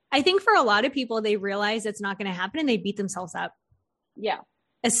 I think for a lot of people, they realize it's not going to happen and they beat themselves up. Yeah.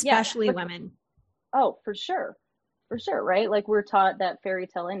 Especially women. Oh, for sure. For sure. Right. Like we're taught that fairy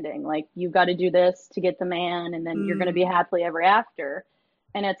tale ending, like you've got to do this to get the man and then you're going to be happily ever after.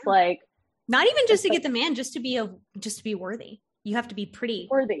 And it's like, not even just to get the man, just to be worthy. You have to be pretty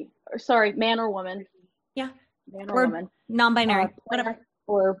worthy. Or, sorry, man or woman. Yeah. Man or woman. Non-binary, whatever.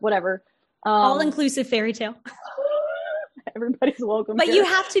 Or whatever. All-inclusive fairy tale. Everybody's welcome. But you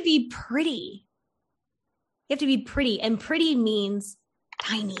have to be pretty. You have to be pretty. And pretty means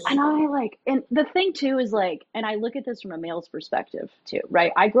tiny. And and the thing too is like, and I look at this from a male's perspective too,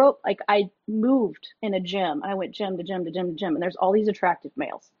 right? I grew up, like I moved in a gym. I went gym to gym to gym to gym. And there's all these attractive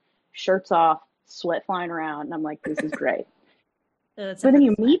males, shirts off, sweat flying around. And I'm like, this is great. But then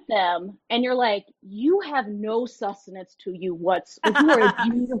you meet them and you're like, you have no sustenance to you. You are a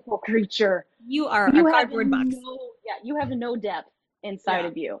beautiful creature. You are a cardboard box. You have no depth inside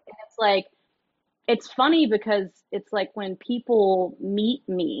of you. And it's like, it's funny because it's like when people meet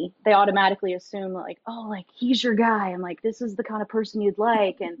me, they automatically assume like, oh, like he's your guy. And like, this is the kind of person you'd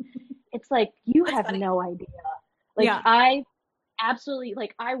like. And it's like, you have no idea. Like I absolutely,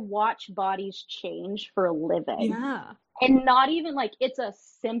 like I watch bodies change for a living. Yeah. And not even like it's a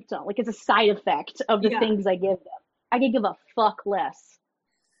symptom, like it's a side effect of the things I give them. I could give a fuck less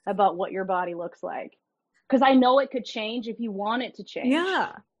about what your body looks like. Because I know it could change if you want it to change.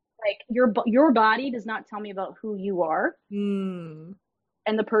 Yeah. Like your body does not tell me about who you are and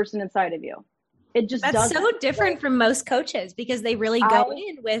the person inside of you. It just doesn't. That's so different from most coaches because they really go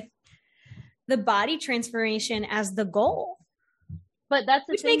in with the body transformation as the goal. But that's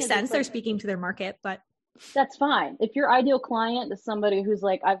the which thing makes sense. They're speaking to their market, but that's fine. If your ideal client is somebody who's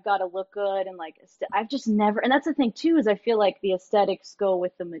like, I've got to look good and like, I've just never, and that's the thing too, is I feel like the aesthetics go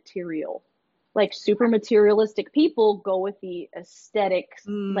with the material. Like super materialistic people go with the aesthetics,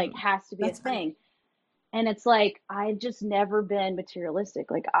 like has to be a thing. And it's like, I've just never been materialistic.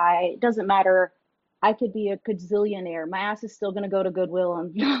 Like it doesn't matter. I could be a gazillionaire. My ass is still going to go to Goodwill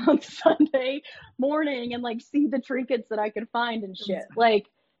on Sunday morning and like see the trinkets that I can find and shit. Like,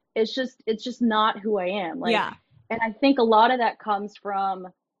 it's just not who I am. Like, and I think a lot of that comes from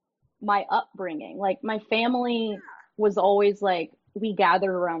my upbringing. Like my family was always like, we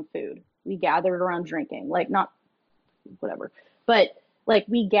gathered around food. We gathered around drinking, like not whatever, but like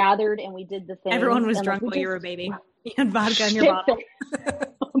we gathered and we did the thing. Everyone was drunk while you were a baby. You had vodka in your bottle.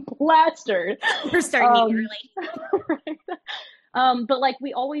 Plastered. We're starting early. But like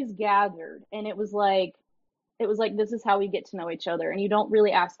we always gathered and it was like, this is how we get to know each other. And you don't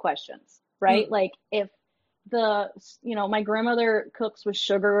really ask questions, right? Like if my grandmother cooks with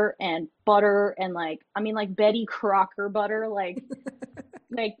sugar and butter and like Betty Crocker butter, like,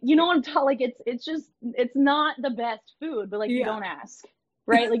 like, you know what I'm talking, like, it's not the best food, but like, you don't ask,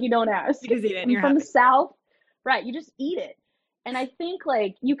 right? Like you don't ask. You just eat it and you're from happy. The South, right? You just eat it. And I think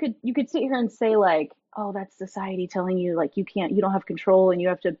like you could sit here and say like, oh, that's society telling you like, you don't have control and you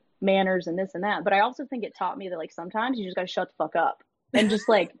have to manners and this and that. But I also think it taught me that like, sometimes you just got to shut the fuck up and just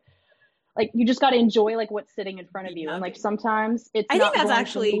like, like you just got to enjoy like what's sitting in front of you. And like sometimes it's I not think that's going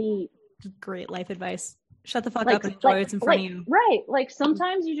actually to be great life advice. Shut the fuck like up and enjoy what's in front of you. right. Like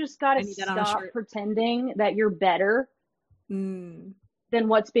sometimes you just got I to need that on a stop shirt. pretending that you're better Mm. than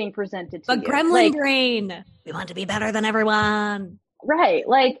what's being presented to But you. gremlin Like, brain. We want to be better than everyone. right.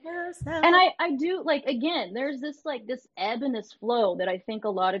 Like, and I do like, again, there's this like this ebb and this flow that I think a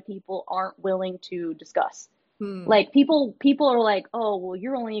lot of people aren't willing to discuss. Like people are like, oh, well,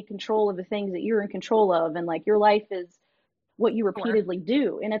 you're only in control of the things that you're in control of. And like your life is what you repeatedly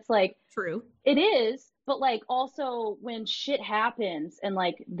do. And it's like, true. It is. But like also when shit happens and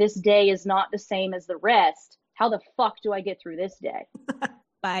like this day is not the same as the rest, how the fuck do I get through this day?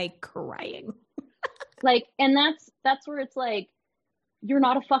 By crying. Like, and that's where it's like, you're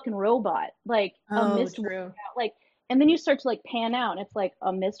not a fucking robot. Like a missed workout, like, and then you start to like pan out and it's like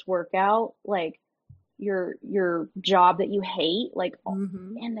a missed workout, like your job that you hate, like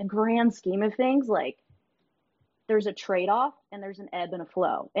in the grand scheme of things, like there's a trade-off and there's an ebb and a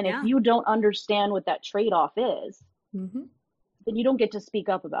flow. And if you don't understand what that trade-off is, then you don't get to speak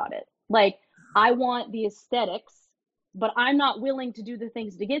up about it. Like, I want the aesthetics, but I'm not willing to do the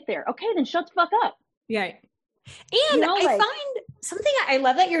things to get there. Okay, then shut the fuck up. Yeah. And I find something, I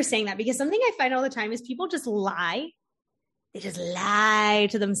love that you're saying that, because something I find all the time is people just lie. They just lie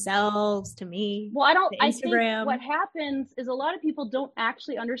to themselves, to me. Well, I think what happens is a lot of people don't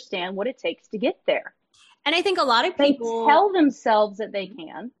actually understand what it takes to get there. And I think a lot of people tell themselves that they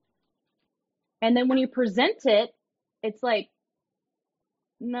can. And then when you present it, it's like,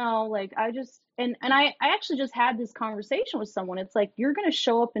 no, like I just, and I actually just had this conversation with someone. It's like, you're going to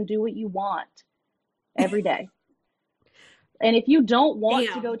show up and do what you want every day. And if you don't want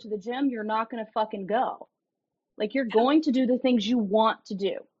to go to the gym, you're not going to fucking go. Like you're going to do the things you want to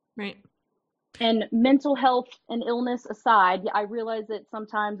do. Right. And mental health and illness aside, I realize that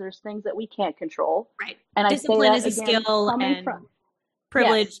sometimes there's things that we can't control. Right. And discipline is a skill and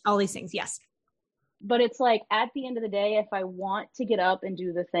privilege, all these things. Yes. But it's like at the end of the day, if I want to get up and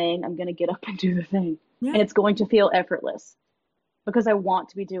do the thing, I'm going to get up and do the thing. Yeah. And it's going to feel effortless because I want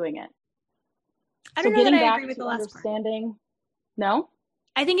to be doing it. I don't know that I agree with the last part. No?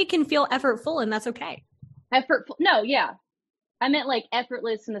 I think it can feel effortful and that's okay. Effortful. No, yeah. I meant like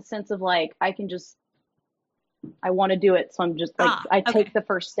effortless in the sense of like, I want to do it. So I'm just like, I take the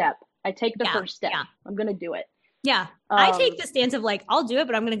first step. I take the first step. Yeah. I'm going to do it. Yeah. I take the stance of like, I'll do it,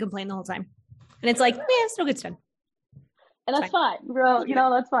 but I'm going to complain the whole time. And it's like, it still gets done. And that's fine. Bro,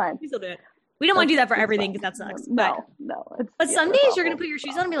 that's fine. We still do it. We don't want to do that for everything because that sucks. No. But some days you're going to put your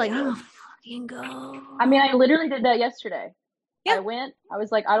shoes on and be like, oh, fucking go. I mean, I literally did that yesterday. Yeah. I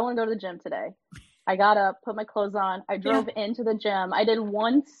was like, I don't want to go to the gym today. I got up, put my clothes on. I drove into the gym. I did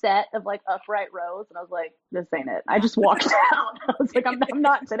one set of like upright rows and I was like, this ain't it. I just walked out. I was like, I'm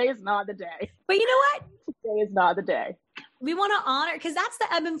not, today is not the day. But you know what? Today is not the day. We want to honor, because that's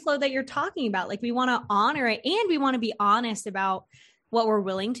the ebb and flow that you're talking about. Like we want to honor it and we want to be honest about what we're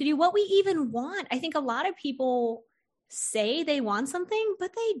willing to do, what we even want. I think a lot of people say they want something,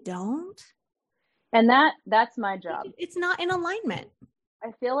 but they don't. And that's my job. It's not in alignment.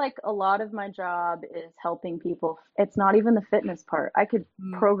 I feel like a lot of my job is helping people. It's not even the fitness part. I could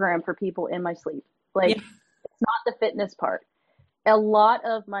program for people in my sleep. Like it's not the fitness part. A lot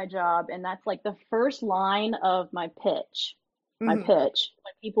of my job, and that's like the first line of my pitch. My pitch,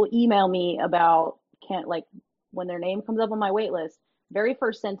 when people email me about when their name comes up on my wait list, very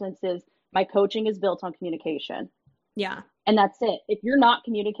first sentence is, my coaching is built on communication. Yeah. And that's it. If you're not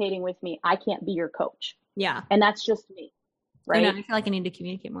communicating with me, I can't be your coach. Yeah. And that's just me. Right. I feel like I need to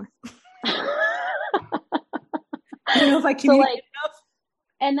communicate more. I don't know if I communicate enough.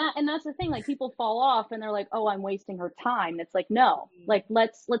 And that's the thing. Like people fall off and they're like, "Oh, I'm wasting her time." It's like, no. Like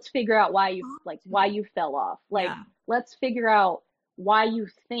let's figure out why you fell off. Like let's figure out why you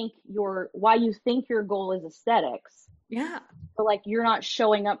think your goal is aesthetics. Yeah. But like you're not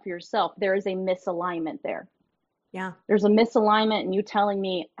showing up for yourself. There is a misalignment there. Yeah. There's a misalignment and you telling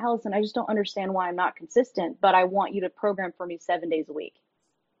me, Allison, I just don't understand why I'm not consistent, but I want you to program for me 7 days a week.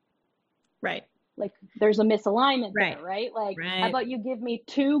 Right. Like there's a misalignment there, right? Like how about you give me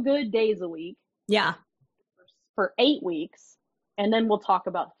 2 good days a week? Yeah. For 8 weeks, and then we'll talk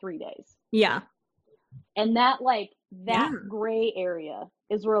about 3 days. Yeah. And that gray area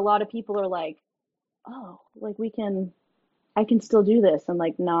is where a lot of people are like, oh, like I can still do this and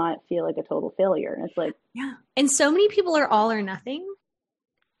like not feel like a total failure. And it's like, yeah. And so many people are all or nothing.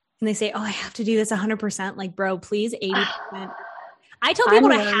 And they say, oh, I have to do this 100%. Like, bro, please 80%. I tell people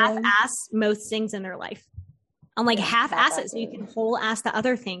to half-ass most things in their life. I'm like, half-ass it so you can whole-ass the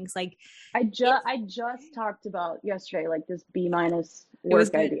other things. Like, I just talked about yesterday, like this B-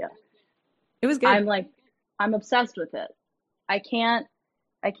 work idea. It was good. I'm obsessed with it. I can't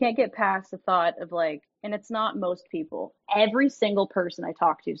get past the thought of like, and it's not most people. Every single person I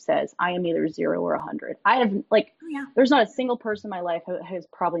talk to says I am either 0 or 100. I have like, Oh, yeah. there's not a single person in my life who has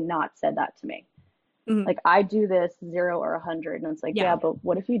probably not said that to me. Mhm. Like I do this 0 or 100, and it's like, yeah, but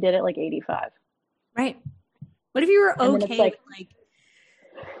what if you did it like 85? Right. What if you were And then it's okay with like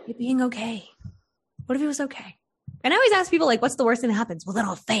it being okay? What if it was okay? And I always ask people like, what's the worst thing that happens? Well, then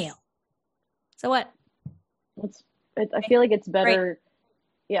I'll fail. So what? I feel like it's better. Right.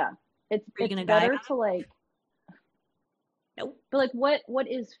 Yeah. It's better to like, nope. But like, what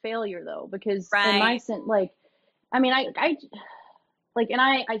is failure though? Because right. in my sense, like, I mean, I like, and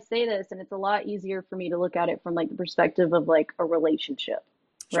I say this, and it's a lot easier for me to look at it from like the perspective of like a relationship,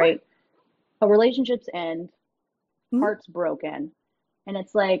 sure. right? A relationship's end, mm-hmm. heart's broken. And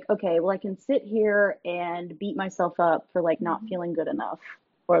it's like, okay, well, I can sit here and beat myself up for like not feeling good enough,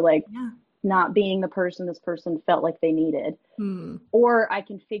 or like not being the person this person felt like they needed. Or I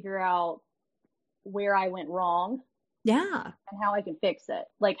can figure out where I went wrong. Yeah. And how I can fix it.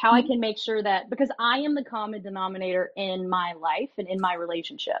 Like how I can make sure that, because I am the common denominator in my life and in my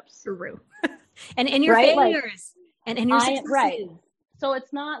relationships. True. and in your failures and in your successes. Right. So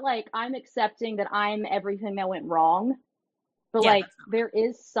it's not like I'm accepting that I'm everything that went wrong. But like there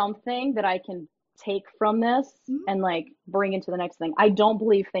is something that I can take from this and like bring into the next thing. I don't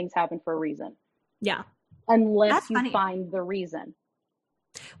believe things happen for a reason. Yeah. Unless you find the reason.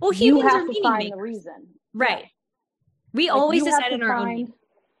 Well, you have to find the reason. Right. We like always decide on our own.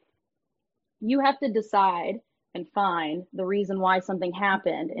 You have to decide and find the reason why something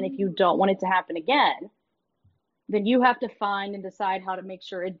happened. And if you don't want it to happen again, then you have to find and decide how to make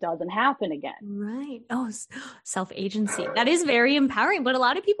sure it doesn't happen again. Right. Oh, self-agency. That is very empowering, but a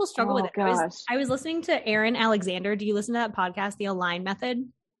lot of people struggle with it. Gosh. I was listening to Aaron Alexander. Do you listen to that podcast, The Align Method?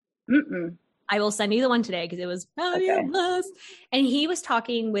 Mm-mm. I will send you the one today because it was fabulous. And he was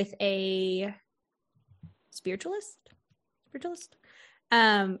talking with a spiritualist.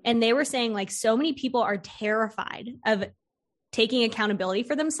 And they were saying like so many people are terrified of taking accountability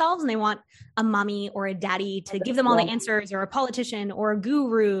for themselves, and they want a mommy or a daddy to give them all the answers, or a politician or a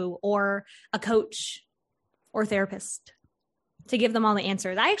guru or a coach or therapist to give them all the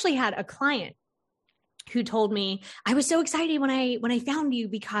answers. I actually had a client who told me, I was so excited when I found you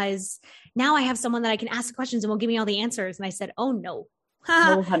because now I have someone that I can ask questions and will give me all the answers. And I said, oh no.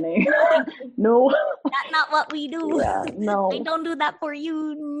 No, honey. No. That's not what we do. Yeah, no. I don't do that for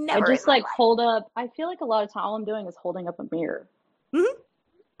you. Never. I just like hold up. I feel like a lot of time all I'm doing is holding up a mirror. Mm-hmm.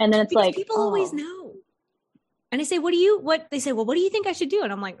 And then it's because like people always know. And I say, they say, well, what do you think I should do?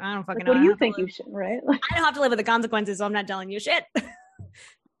 And I'm like, I don't fucking know. What do you think you should, right? I don't have to live with the consequences, so I'm not telling you shit.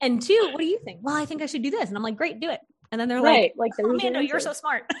 And two, what do you think? Well, I think I should do this. And I'm like, great, do it. And then they're like, oh, Amanda, you're so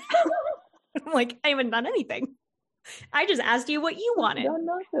smart. I'm like, I haven't done anything. I just asked you what you wanted. Done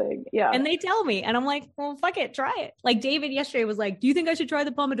nothing. Yeah. And they tell me, and I'm like, well, fuck it, try it. Like David yesterday was like, do you think I should try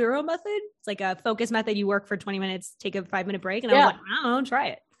the Pomodoro method? It's like a focus method. You work for 20 minutes, take a 5-minute break. And I was like, I don't know, try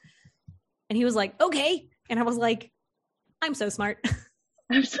it. And he was like, okay. And I was like, I'm so smart.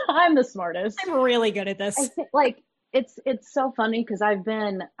 I'm the smartest. I'm really good at this. I think, like, it's so funny because I've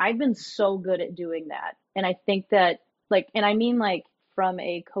been so good at doing that. And I think that like, and I mean like from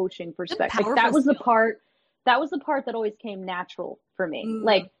a coaching perspective, like, that was the part that always came natural for me.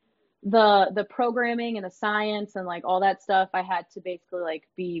 Like the programming and the science and like all that stuff, I had to basically like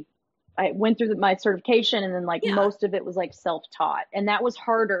I went through my certification, and then like most of it was like self-taught, and that was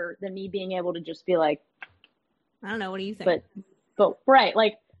harder than me being able to just be like, I don't know, what do you think? But right,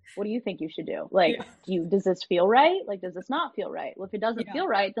 like, what do you think you should do? Like, does this feel right? Like, does this not feel right? Well, if it doesn't feel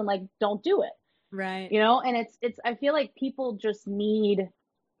right, then like, don't do it. Right. You know, and it's, I feel like people just need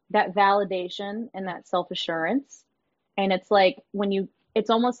that validation and that self-assurance. And it's like, it's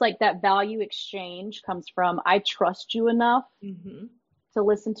almost like that value exchange comes from, I trust you enough to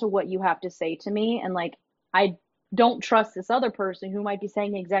listen to what you have to say to me. And like, I don't trust this other person who might be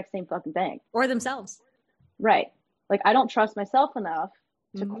saying the exact same fucking thing. Or themselves. Right. Like, I don't trust myself enough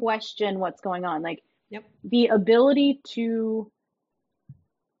to question what's going on. Like the ability to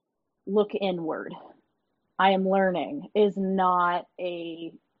look inward, I am learning, is not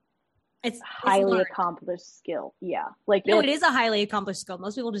it's highly accomplished skill. Yeah. Like, no, it is a highly accomplished skill.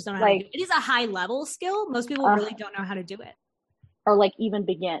 Most people just don't know how to do it. It is a high level skill. Most people really don't know how to do it. Or like even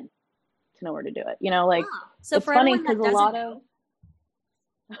begin to know where to do it. You know, like, so it's funny because a lot of,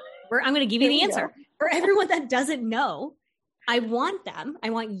 I'm going to give you the answer. For everyone that doesn't know, I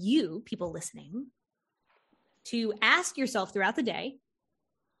want you, people listening, to ask yourself throughout the day,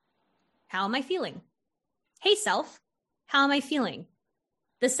 how am I feeling? Hey, self, how am I feeling?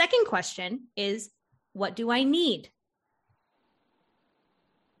 The second question is, what do I need?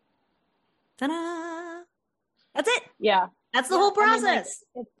 Ta-da! That's it. Yeah. That's the whole process.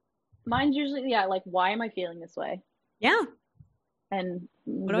 I mean, mine's usually, like, why am I feeling this way? Yeah. And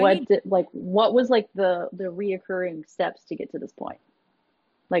what was like the reoccurring steps to get to this point?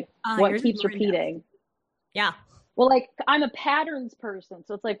 Like, what keeps repeating? Yeah. Well, like, I'm a patterns person,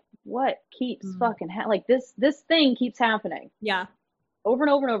 so it's like, what keeps fucking like this thing keeps happening. Yeah. Over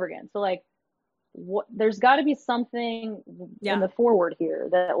and over and over again. So like, there's got to be something in the forward here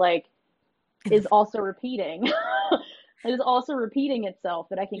that like is also repeating. It is also repeating itself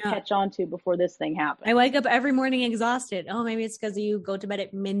that I can catch on to before this thing happens. I wake up every morning exhausted. Oh, maybe it's because you go to bed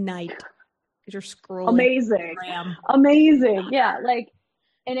at midnight because you're scrolling. Amazing. Yeah, like,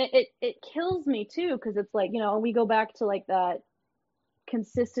 and it kills me too, because it's like, we go back to like that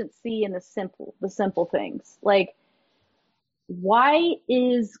consistency in the simple things. Like, why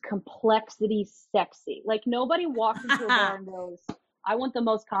is complexity sexy? Like, nobody walks into a bar and goes, I want the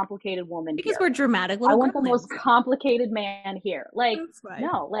most complicated woman because here. We're dramatic. I want the most complicated man here. Like,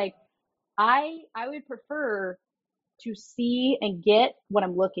 no, like I would prefer to see and get what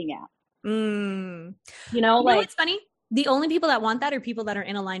I'm looking at. You know, it's funny. The only people that want that are people that are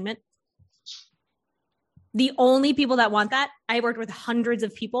in alignment. The only people that want that, I worked with hundreds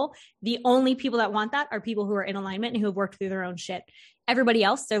of people. The only people that want that are people who are in alignment and who have worked through their own shit. Everybody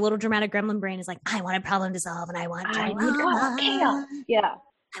else, their little dramatic gremlin brain is like, I want a problem to solve and I want chaos. Yeah.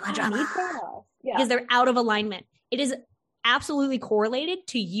 I want drama. Yeah. Because they're out of alignment. It is absolutely correlated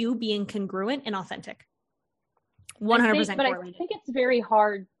to you being congruent and authentic. 100% but correlated. I think it's very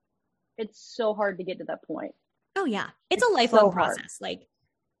hard. It's so hard to get to that point. Oh yeah. It's a lifelong process. Like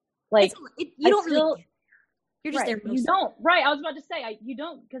you don't really, you're just there. You don't. Right. I was about to say, you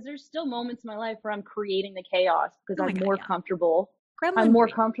don't, because there's still moments in my life where I'm creating the chaos because I'm more comfortable. I'm more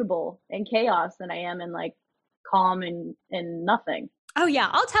comfortable in chaos than I am in like calm and nothing. Oh yeah.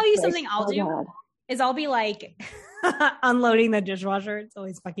 I'll tell you something I'll do is I'll be like unloading the dishwasher. It's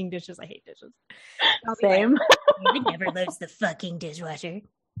always fucking dishes. I hate dishes. Same. He never loads the fucking dishwasher.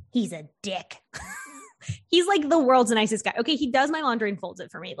 He's a dick. He's like the world's nicest guy. Okay, he does my laundry and folds it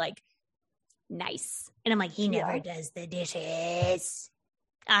for me. Like, nice. And I'm like, he never does the dishes.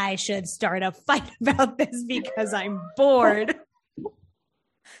 I should start a fight about this because I'm bored.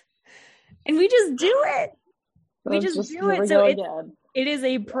 And we just do it. We just do it. So it is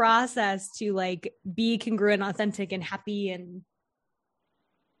a process to like be congruent, authentic, and happy, and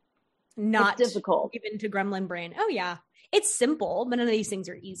not it's difficult. Even to gremlin brain. Oh yeah. It's simple, but none of these things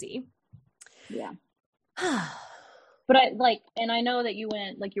are easy. Yeah. But I like, and I know that you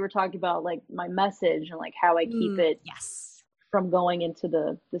went, like you were talking about like my message and like how I keep it from going into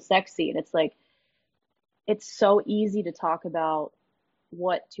the sex scene. It's like, it's so easy to talk about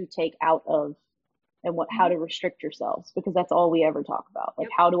what to take out of and how to restrict yourselves, because that's all we ever talk about. Like,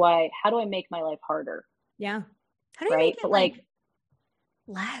 how do I make my life harder? Yeah. How do you make it like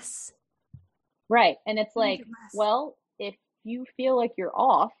less? Right. And it's like, well, if you feel like you're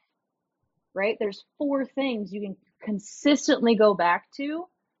off, right, there's 4 things you can consistently go back to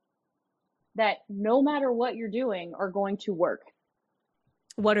that no matter what you're doing are going to work.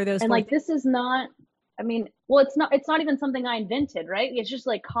 What are those? And like, this is not, I mean, well, it's not even something I invented, right? It's just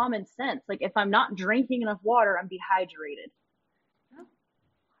like common sense. Like, if I'm not drinking enough water, I'm dehydrated. Oh.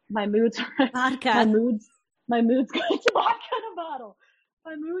 My mood's vodka. My mood's going to vodka in a bottle.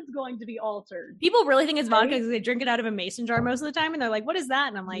 My mood's going to be altered. People really think it's vodka because they drink it out of a mason jar most of the time, and they're like, "What is that?"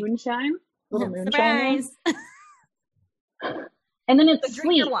 And I'm like, "Moonshine." Little moonshine. And then it's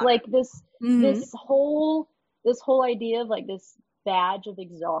sleep, like this whole idea of like this badge of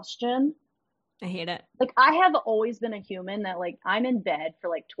exhaustion. I hate it. Like, I have always been a human that like I'm in bed for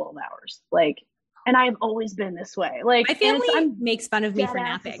like 12 hours, like, and I've always been this way. Like, my family makes fun of me for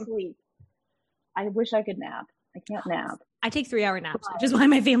napping. Sleep. I wish I could nap. I can't nap. I take 3-hour naps, which is why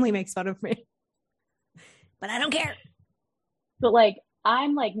my family makes fun of me. But I don't care. But like,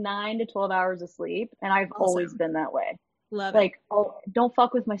 I'm like 9 to 12 hours of sleep, and I've always been that way. Love like, oh, don't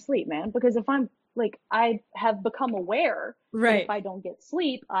fuck with my sleep, man. Because if I'm like, I have become aware that if I don't get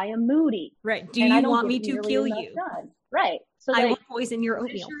sleep, I am moody. Right. Do you want me to kill you? Done. Right. So I like, will poison your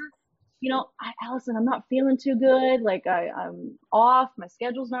oatmeal. Allison, I'm not feeling too good. Like, I'm off. My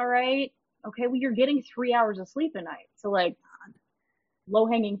schedule's not right. Okay, well, you're getting 3 hours of sleep a night. So like, low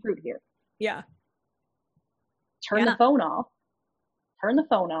hanging fruit here. Yeah. Turn the phone off.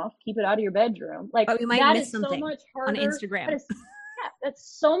 Keep it out of your bedroom. Like, you might miss something so much harder on Instagram. That's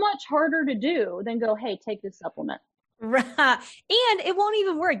so much harder to do than go, hey, take this supplement. And it won't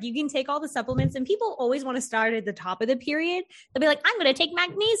even work. You can take all the supplements, and people always want to start at the top of the period. They'll be like, I'm going to take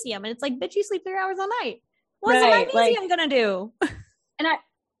magnesium. And it's like, bitch, you sleep 3 hours a night. What's the Right. Like, magnesium going to do? and I,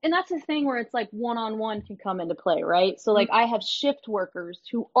 and that's the thing where it's like one-on-one can come into play, right? So like I have shift workers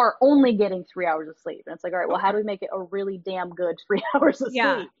who are only getting 3 hours of sleep. And it's like, all right, well, how do we make it a really damn good 3 hours of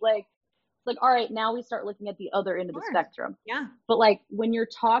Yeah. sleep? Like, all right, now we start looking at the other end of the spectrum. Yeah. But like when you're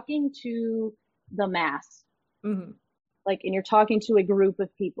talking to the mass, like, and you're talking to a group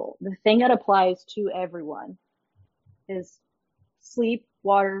of people, the thing that applies to everyone is sleep,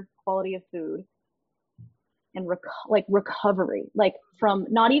 water, quality of food, and recovery, like from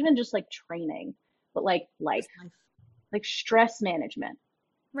not even just like training, but like life, like stress management.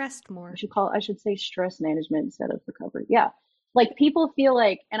 Rest more. I should say stress management instead of recovery. Yeah. Like people feel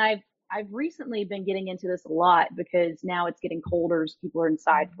like, and I've recently been getting into this a lot because now it's getting colder, so people are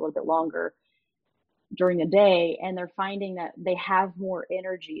inside for a little bit longer during the day, and they're finding that they have more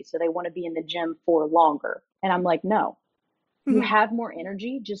energy, so they want to be in the gym for longer. And I'm like, no, you have more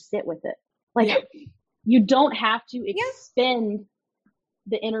energy, just sit with it. Like you don't have to expend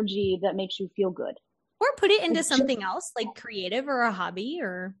the energy that makes you feel good. Or put it into something else, like creative or a hobby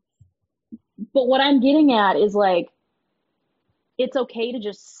or. But what I'm getting at is like, it's okay to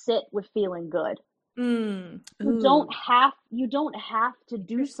just sit with feeling good. You don't have to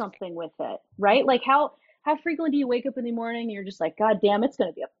do something with it, right? Like how frequently do you wake up in the morning and you're just like, God damn, it's going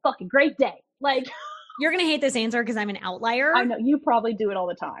to be a fucking great day. Like, you're going to hate this answer because I'm an outlier. I know you probably do it all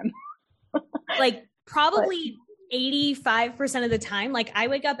the time. Like probably 85% of the time. Like I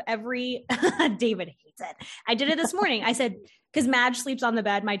wake up every, David hates it. I did it this morning. I said, because Madge sleeps on the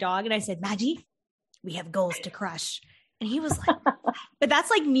bed, my dog. And I said, Maggie, we have goals to crush. And he was like, but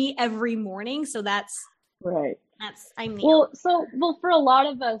that's like me every morning. So that's right. Well, for a lot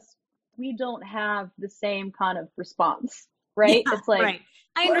of us, we don't have the same kind of response, right? Yeah, it's like, right.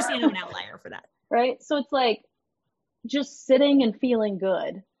 I understand I'm an outlier for that. Right. So it's like just sitting and feeling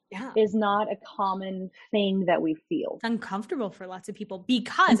good is not a common thing that we feel. It's uncomfortable for lots of people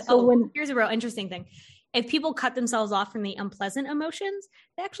because, here's a real interesting thing. If people cut themselves off from the unpleasant emotions,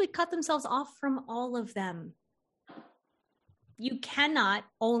 they actually cut themselves off from all of them. You cannot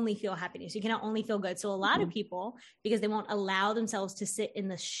only feel happiness. You cannot only feel good. So a lot of people, because they won't allow themselves to sit in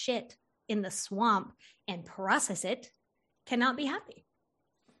the shit, in the swamp and process it, cannot be happy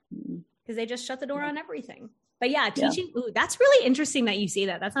because they just shut the door on everything. But teaching, ooh, that's really interesting that you see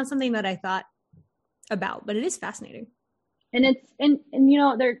that. That's not something that I thought about, but it is fascinating. And it's, and you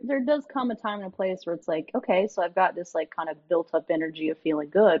know, there does come a time and a place where it's like, okay, so I've got this like kind of built up energy of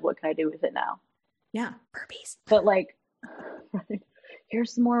feeling good. What can I do with it now? Yeah. Burpees. But like,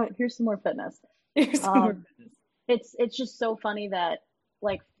 here's some more fitness. It's just so funny that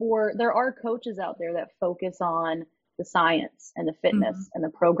like there are coaches out there that focus on the science and the fitness and the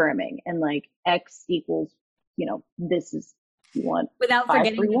programming and like X equals, you know, this is, you want without 5,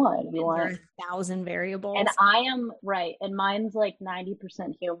 forgetting 3, 1, you want 1,000 variables. And I am right. And mine's like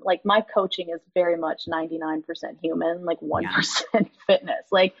 90% human. Like my coaching is very much 99% human, like 1% fitness.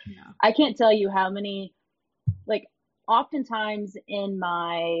 Like I can't tell you how many, like oftentimes in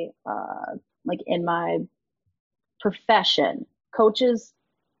my profession, coaches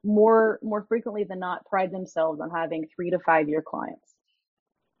more frequently than not pride themselves on having 3 to 5 year clients.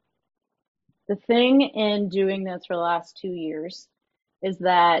 The thing in doing this for the last 2 years is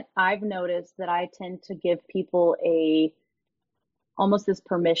that I've noticed that I tend to give people almost this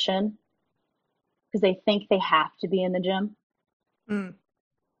permission because they think they have to be in the gym. And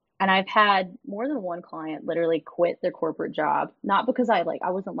I've had more than one client literally quit their corporate job, not because I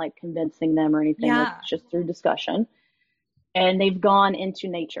wasn't like convincing them or anything, like just through discussion. And they've gone into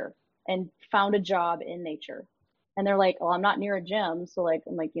nature and found a job in nature. And they're like, well, I'm not near a gym. So like,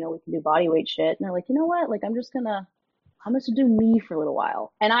 I'm like, you know, we can do body weight shit. And they're like, you know what? Like, I'm just gonna do me for a little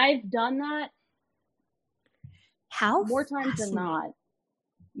while. And I've done that more times than not.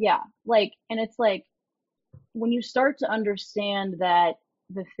 Yeah. Like, and it's like, when you start to understand that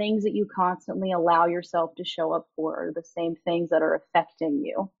the things that you constantly allow yourself to show up for are the same things that are affecting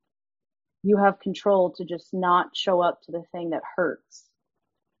you, you have control to just not show up to the thing that hurts.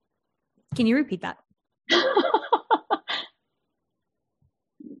 Can you repeat that?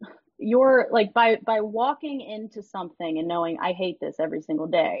 You're like, by walking into something and knowing I hate this every single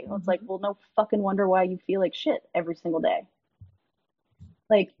day, it's like, well, no fucking wonder why you feel like shit every single day.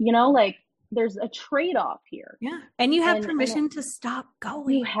 Like, you know, like there's a trade-off here. Yeah. And you have permission to stop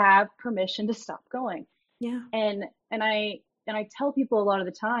going. You have permission to stop going. Yeah. And I tell people a lot of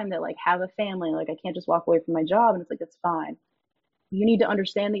the time that like have a family, like I can't just walk away from my job. And it's like, it's fine. You need to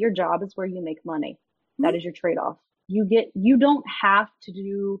understand that your job is where you make money. That is your trade-off. you don't have to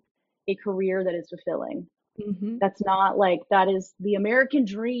do a career that is fulfilling. That's not like, that is the American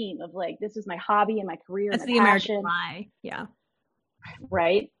dream of like, this is my hobby and my career. That's and my the passion. American lie. Yeah.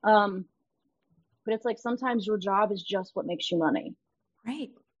 Right. But it's like, sometimes your job is just what makes you money. Right.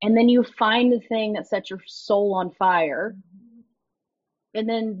 And then you find the thing that sets your soul on fire. And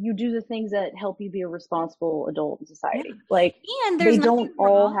then you do the things that help you be a responsible adult in society. Yeah. Like, and they don't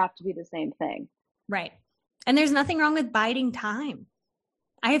all have to be the same thing. Right. And there's nothing wrong with biding time.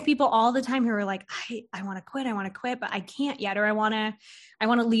 I have people all the time who are like, I want to quit, but I can't yet. Or I want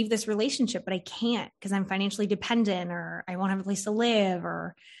to leave this relationship, but I can't because I'm financially dependent, or I won't have a place to live,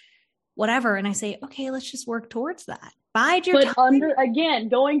 or whatever. And I say, okay, let's just work towards that. Bide your time. Again,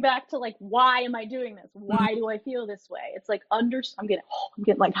 going back to like, why am I doing this? Why do I feel this way? It's like, I'm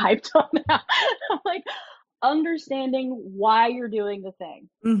getting like hyped on that. Like, understanding why you're doing the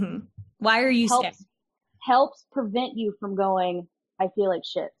thing. Why are you helps prevent you from going, I feel like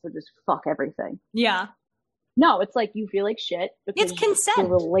shit, so just fuck everything. Yeah. No, it's like, you feel like shit because it's consent.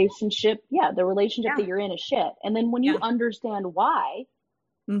 The relationship that you're in is shit. And then when you understand why,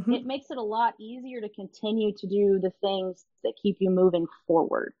 it makes it a lot easier to continue to do the things that keep you moving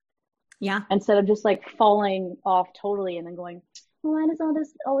forward. Yeah. Instead of just like falling off totally and then going, why does all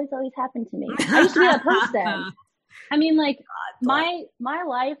this always happen to me? I used to be that person. I mean, like, my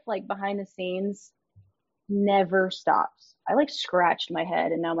life, like, behind the scenes never stops. I like scratched my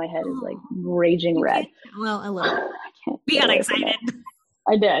head and now my head is like raging red. Well, a little. We got excited.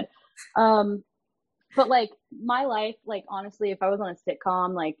 I did. But like, my life, like, honestly, if I was on a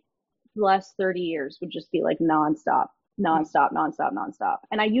sitcom, like, the last 30 years would just be like nonstop.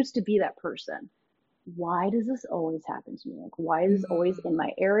 And I used to be that person. Why does this always happen to me? Like, why is this always in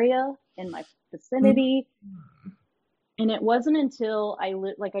my area, in my vicinity? And it wasn't until I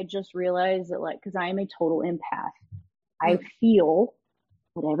just realized that, like, because I am a total empath, I feel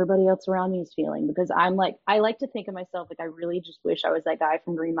what everybody else around me is feeling, because I like to think of myself like, I really just wish I was that guy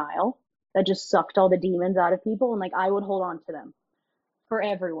from Green Mile that just sucked all the demons out of people, and like, I would hold on to them for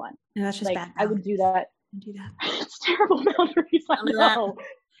everyone. And that's just like, bad. I would do that. It's terrible boundaries. I know.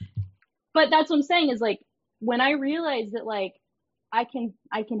 But that's what I'm saying is, like, when I realized that, like, I can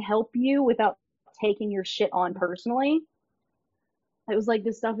help you without taking your shit on personally, it was like,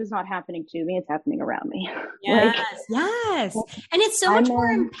 this stuff is not happening to me, it's happening around me. Yes. And it's so much more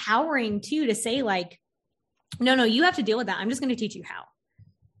empowering too, to say like, no, you have to deal with that. I'm just going to teach you how.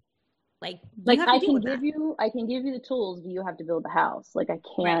 Like I can give you the tools, but you have to build the house. Like, I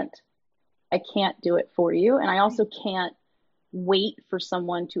can't do it for you. And I also can't wait for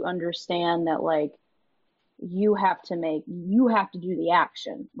someone to understand that, like, you have to do the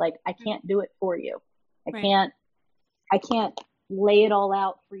action. Like, I can't do it for you. I can't lay it all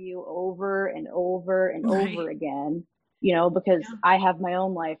out for you over and over and over again, because I have my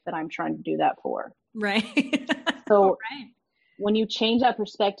own life that I'm trying to do that for. Right. So when you change that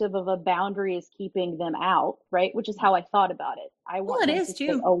perspective of a boundary is keeping them out, right? Which is how I thought about it. I want them to stay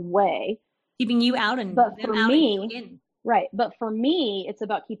away. Keeping you out and but them for out me, and you in. Right. But for me, it's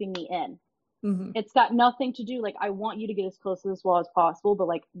about keeping me in. It's got nothing to do, like, I want you to get as close to this wall as possible, but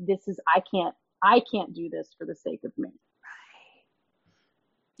like, I can't do this for the sake of me. Right.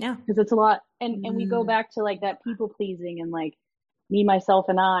 Yeah. Because it's a lot. And we go back to like that people pleasing and like me, myself,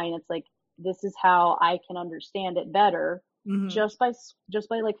 and I, and it's like, this is how I can understand it better. Just by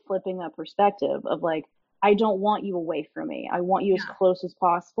like flipping that perspective of like, I don't want you away from me. I want you as close as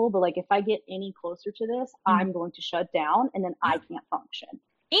possible. But like, if I get any closer to this, I'm going to shut down and then I can't function.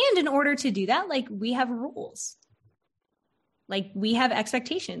 And in order to do that, like, we have rules. Like, we have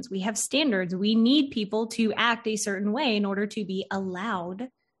expectations, we have standards. We need people to act a certain way in order to be allowed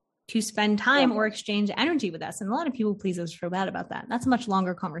to spend time or exchange energy with us. And a lot of people pleasers feel bad about that. That's a much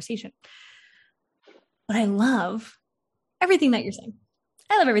longer conversation. But I love everything that you're saying.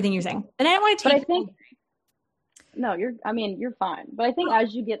 I love everything you're saying. And I don't want to take. But I think, no, you're fine. But I think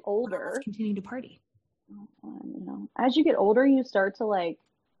as you get older, let's continue to party. As you get older, you start to like,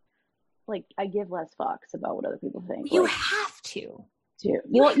 I give less fucks about what other people think. You have to. You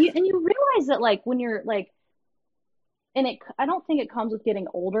realize that, like, when you're like, I don't think it comes with getting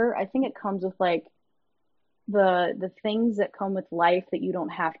older. I think it comes with like the things that come with life that you don't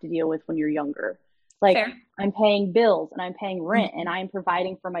have to deal with when you're younger. Like, fair. I'm paying bills and I'm paying rent and I'm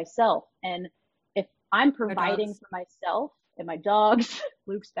providing for myself. And if I'm providing for myself and my dogs,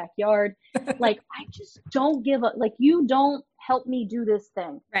 Luke's backyard, like, I just don't give up. Like, you don't help me do this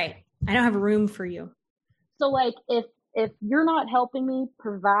thing. Right. I don't have room for you. So like, if you're not helping me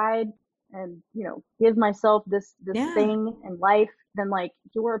provide and, give myself this thing in life, then like,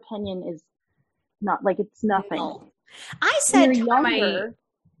 your opinion is not, like, it's nothing. I said to younger,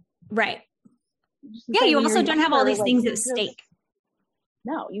 right. Yeah, you also don't have all these things at stake.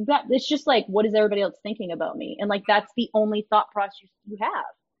 No, it's just like, what is everybody else thinking about me? And like, that's the only thought process you have.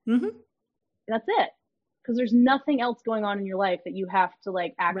 Mm-hmm. That's it. Because there's nothing else going on in your life that you have to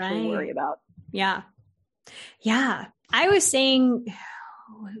like actually worry about. Yeah. Yeah. I was saying,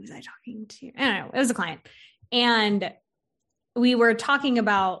 who was I talking to? I don't know. It was a client. And we were talking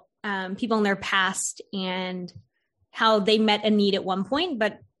about people in their past and how they met a need at one point,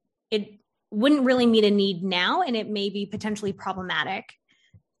 but it wouldn't really meet a need now. And it may be potentially problematic.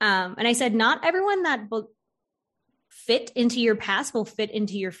 And I said, not everyone that will fit into your past will fit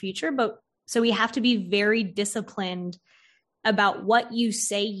into your future. But so we have to be very disciplined about what you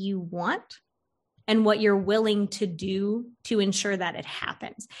say you want and what you're willing to do to ensure that it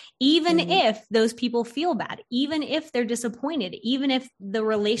happens. Even if those people feel bad, even if they're disappointed, even if the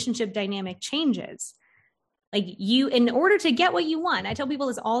relationship dynamic changes. Like in order to get what you want, I tell people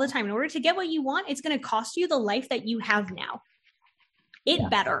this all the time, in order to get what you want, it's going to cost you the life that you have now.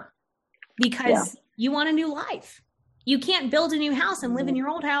 It better, because you want a new life. You can't build a new house and live in your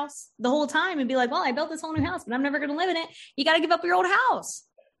old house the whole time and be like, well, I built this whole new house, but I'm never going to live in it. You got to give up your old house.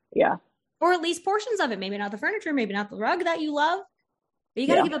 Yeah. Or at least portions of it. Maybe not the furniture, maybe not the rug that you love, but you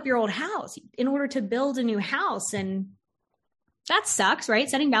got to give up your old house in order to build a new house. And that sucks, right?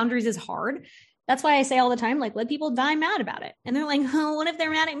 Setting boundaries is hard. That's why I say all the time, like, let people die mad about it. And they're like, oh, what if they're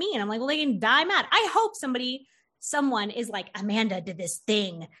mad at me? And I'm like, well, they can die mad. I hope someone is like, Amanda did this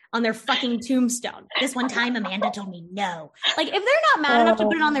thing on their fucking tombstone. This one time, Amanda told me no. Like, if they're not mad enough to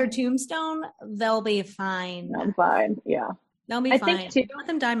put it on their tombstone, they'll be fine. I'm fine. Yeah. They'll be fine. I think too, don't let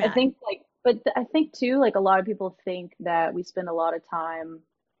them die mad. I think I think too, like a lot of people think that we spend a lot of time,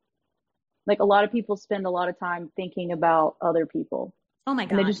 like a lot of people spend a lot of time thinking about other people. Oh my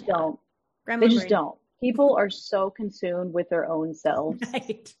God. And they just don't. They just don't. People are so consumed with their own selves.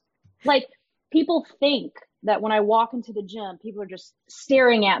 Right. Like, people think that when I walk into the gym, people are just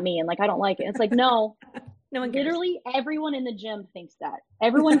staring at me and like, I don't like it. It's like, no, no one cares. Literally everyone in the gym thinks that.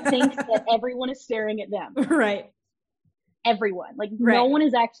 Everyone thinks that everyone is staring at them. Right. Everyone. Like, no one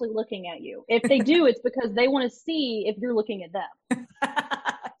is actually looking at you. If they do, it's because they want to see if you're looking at them.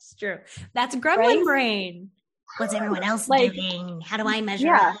 It's true. That's gremlin brain. What's everyone else doing? How do I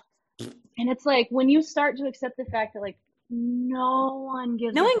measure up? And it's like, when you start to accept the fact that like, no one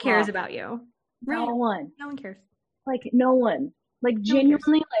cares about you. No one cares. Like, no one. Like,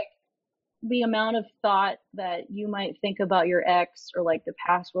 genuinely, like, the amount of thought that you might think about your ex or like the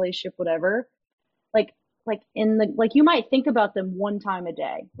past relationship, whatever, like you might think about them one time a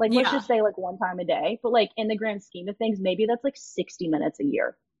day. Like, let's just say like one time a day, but like in the grand scheme of things, maybe that's like 60 minutes a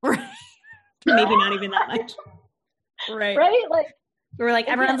year. Right. Maybe not even that much. Right. Right? Like, we're like,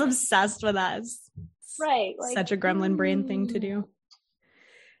 everyone's obsessed with us. Right. Like, such a gremlin brain thing to do.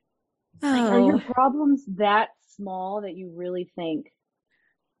 Like, are your problems that small that you really think?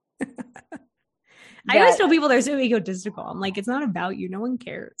 I always tell people they're so egotistical. I'm like, it's not about you. No one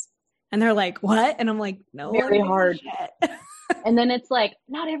cares. And they're like, what? And I'm like, no. Very hard. And then it's like,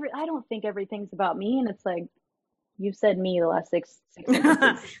 I don't think everything's about me. And it's like, you've said me the last six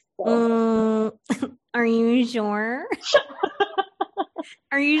minutes. So. Are you sure?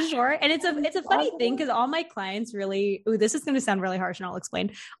 Are you sure? And it's a funny thing, because all my clients really, this is going to sound really harsh, and I'll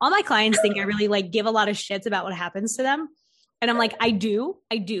explain. All my clients think I really like give a lot of shits about what happens to them. And I'm like, I do,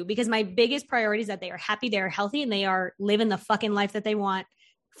 because my biggest priority is that they are happy, they are healthy, and they are living the fucking life that they want,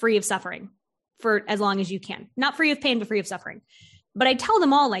 free of suffering for as long as you can. Not free of pain, but free of suffering. But I tell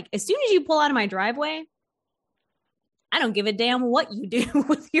them all, like, as soon as you pull out of my driveway, I don't give a damn what you do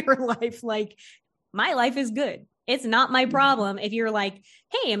with your life. Like, my life is good. It's not my problem. If you're like,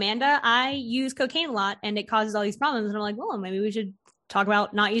 hey, Amanda, I use cocaine a lot and it causes all these problems. And I'm like, well, maybe we should talk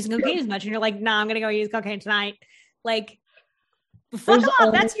about not using cocaine as much. And you're like, nah, I'm going to go use cocaine tonight. Like, fuck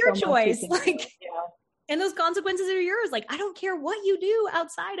off. That's your choice. Like, and those consequences are yours. Like, I don't care what you do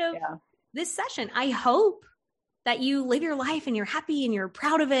outside of this session. I hope that you live your life and you're happy and you're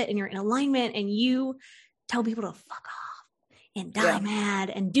proud of it and you're in alignment and you tell people to fuck off and die mad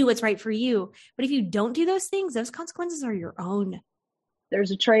and do what's right for you. But if you don't do those things, those consequences are your own.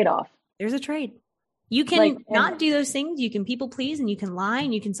 There's a trade-off. There's a trade. You can not do those things. You can people please and you can lie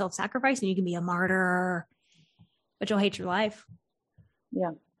and you can self-sacrifice and you can be a martyr, but you'll hate your life.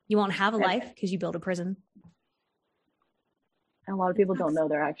 Yeah. You won't have a life because you build a prison. And a lot of people don't know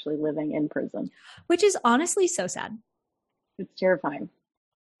they're actually living in prison. Which is honestly so sad. It's terrifying.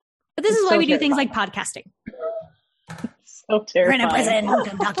 But this is why we do things like podcasting. So terrifying. We're in a prison.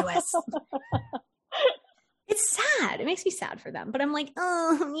 Come talk to us. It's sad. It makes me sad for them. But I'm like,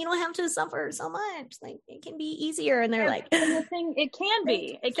 oh, you don't have to suffer so much. Like it can be easier. And they're like, and the thing, it can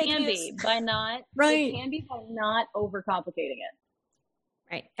be by not right. It can be by not overcomplicating it.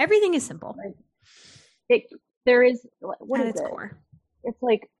 Right. Everything is simple. There is what at is its it? core. It's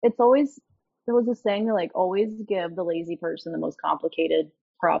like there was a saying that like always give the lazy person the most complicated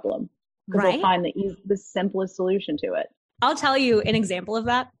problem because they'll find the simplest solution to it. I'll tell you an example of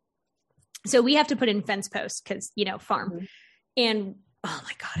that. So we have to put in fence posts because, farm. Mm-hmm. And oh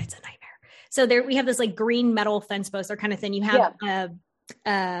my God, it's a nightmare. So there we have this like green metal fence post. They're kind of thin. You have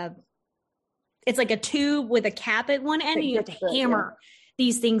it's like a tube with a cap at one end. And you have to hammer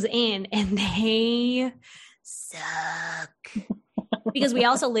these things in, and they suck because we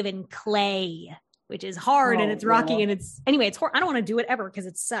also live in clay, which is hard and it's rocky and it's hard. I don't want to do it ever because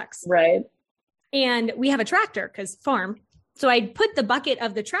it sucks. Right. And we have a tractor because farm. So I put the bucket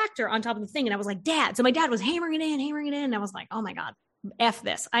of the tractor on top of the thing and I was like, Dad. So my dad was hammering it in. And I was like, oh my God, F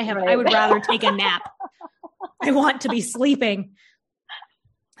this. I would rather take a nap. I want to be sleeping.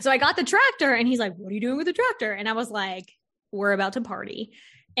 So I got the tractor and he's like, what are you doing with the tractor? And I was like, we're about to party.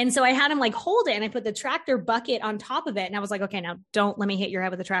 And so I had him like hold it and I put the tractor bucket on top of it. And I was like, okay, now don't let me hit your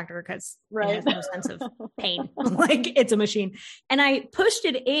head with the tractor because it has no sense of pain. Like it's a machine. And I pushed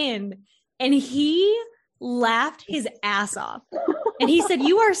it in and he laughed his ass off. And he said,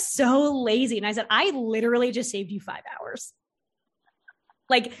 you are so lazy. And I said, I literally just saved you 5 hours.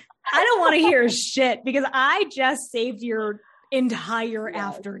 Like, I don't want to hear shit because I just saved your entire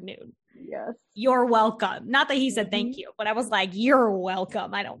afternoon. Yes. You're welcome. Not that he said thank you, but I was like, you're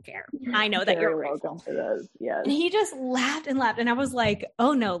welcome. I don't care. I know that you're welcome for this. Yes. And he just laughed and laughed. And I was like,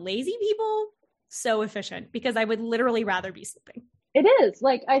 oh no, lazy people, so efficient because I would literally rather be sleeping. It is.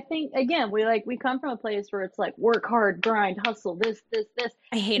 Like, I think, again, we come from a place where it's like work hard, grind, hustle, this.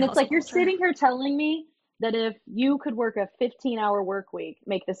 I hate it. And it's like, you're sitting here telling me that if you could work a 15-hour work week,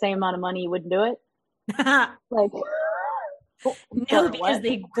 make the same amount of money, you wouldn't do it? Like, no, because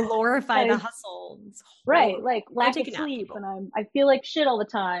they glorify the hustle. Right. Like lack of sleep. And I feel like shit all the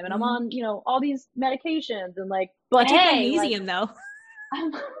time. And I'm on, all these medications and like, but I take magnesium though.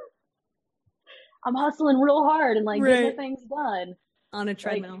 I'm hustling real hard and like getting things done on a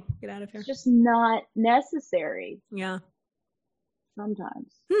treadmill. Like, get out of here. It's just not necessary. Yeah.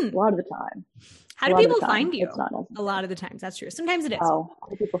 Sometimes. A lot of the time. How do people find you? A lot of the times. That's true. Sometimes it is. Oh, how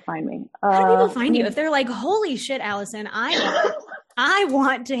do people find me? How do people find you? If they're like, holy shit, Allison, I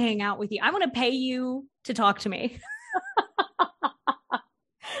want to hang out with you. I want to pay you to talk to me.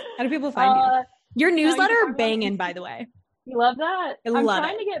 How do people find you? Your newsletter banging, by the way. You love that? I'm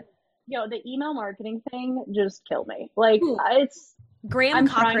trying to get, the email marketing thing just killed me. Like Graham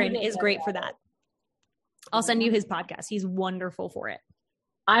Cochran is great for that. I'll send you his podcast. He's wonderful for it.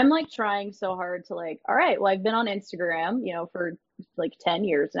 I'm like trying so hard to like, all right, well, I've been on Instagram, for like 10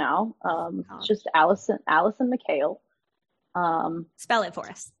 years now. It's just Allison McKail. Spell it for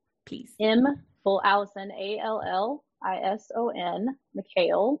us, please. Allison, Allison, McKail,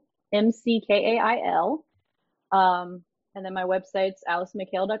 McKail. And then my website's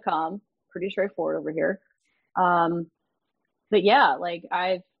AllisonMcKail.com. Pretty straightforward over here. But yeah, like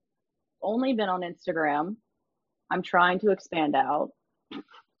I've only been on Instagram. I'm trying to expand out.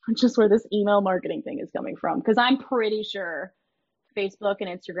 Just where this email marketing thing is coming from. Because I'm pretty sure Facebook and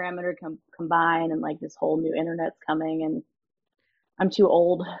Instagram are combine and like this whole new internet's coming and I'm too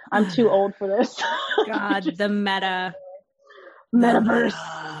old. I'm too old for this. God, the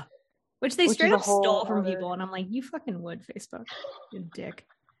metaverse. Which they straight up stole from people. And I'm like, you fucking would, Facebook. You dick.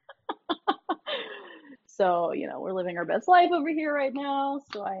 So, we're living our best life over here right now.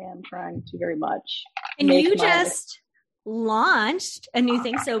 So I am trying to very much. And you just launched a new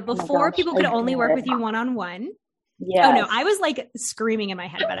thing. So before people could only work with you one-on-one. Yeah. Oh no, I was like screaming in my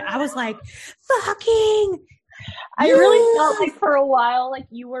head about it. I was like, fucking. I really felt like for a while, like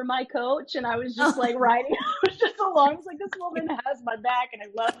you were my coach and I was just like riding. I was just along. I was like, this woman has my back and I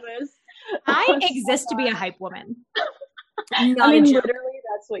love this. I exist to be a hype woman. Literally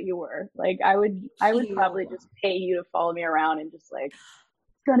that's what you were. Like I would probably just pay you to follow me around and just like,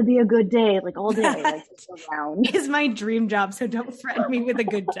 it's gonna be a good day, like all day, like just around. Is my dream job, so don't threaten me with a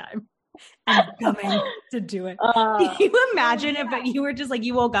good time. I'm coming to do it. Can you imagine if you were just like,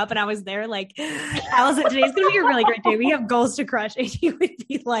 you woke up and I was there like, Allison, today's gonna be a really great day. We have goals to crush. And you would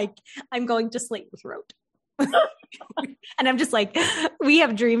be like, I'm going to slit your throat. And I'm just like, we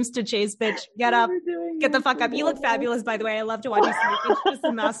have dreams to chase, bitch. Get up, get the fuck up. You look fabulous, by the way. I love to watch you sleep. It's just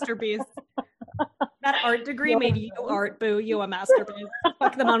a masterpiece. That art degree made you art, boo. You a masterpiece.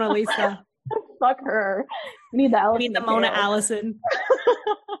 Fuck the Mona Lisa. Fuck her. We need the Allison. We need the Mona Allison.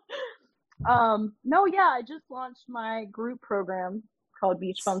 No, yeah, I just launched my group program called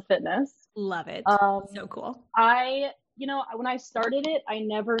Beach Bum Fitness. Love it. So cool. When I started it, I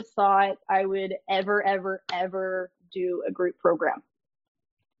never thought I would ever do a group program.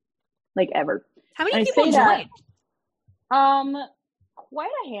 Like ever. How many people joined?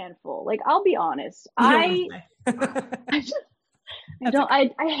 Quite a handful. Like, I'll be honest. I hate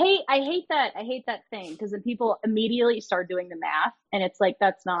that thing, because then people immediately start doing the math, and it's like,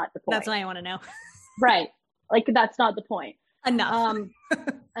 that's not the point. That's what I want to know. Right. Like, that's not the point. Enough.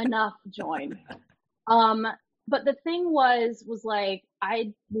 Enough join. But the thing was like,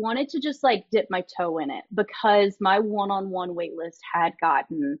 I wanted to just like dip my toe in it, because my one-on-one wait list had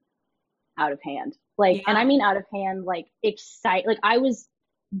gotten out of hand. Like, and I mean out of hand, like like I was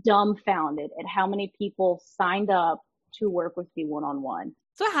dumbfounded at how many people signed up to work with me one-on-one.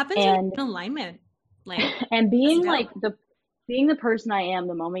 So what happens in alignment? Like, and being like being the person I am,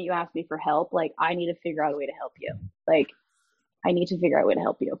 the moment you ask me for help, like, I need to figure out a way to help you. Like, I need to figure out a way to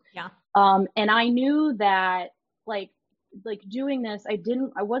help you. Yeah. And I knew that like doing this, I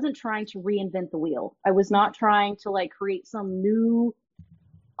wasn't trying to reinvent the wheel. I was not trying to like create some newfound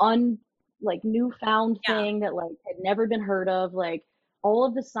thing that like had never been heard of. Like, all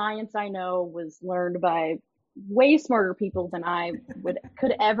of the science I know was learned by way smarter people than I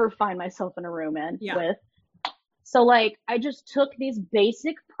could ever find myself in a room with. So like, I just took these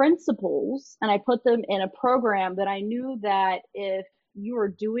basic principles and I put them in a program that I knew that if you were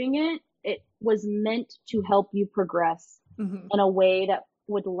doing it, it was meant to help you progress in a way that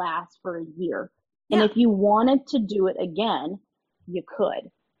would last for a year. And if you wanted to do it again, you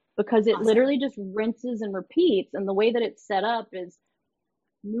could, because it literally just rinses and repeats. And the way that it's set up is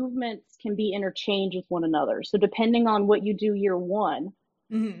movements can be interchanged with one another. So depending on what you do year one,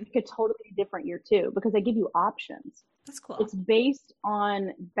 it could totally be different year two, because they give you options. That's cool. It's based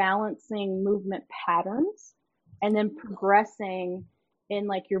on balancing movement patterns and then progressing in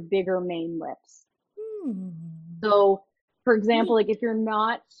like your bigger main lifts. So for example, like if you're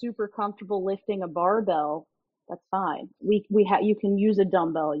not super comfortable lifting a barbell, that's fine. You can use a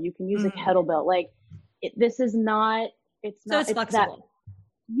dumbbell, you can use a kettlebell. Like it's flexible.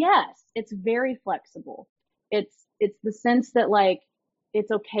 Yes, it's very flexible. It's the sense that like, it's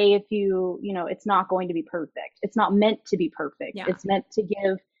okay if it's not going to be perfect. It's not meant to be perfect. Yeah. It's meant to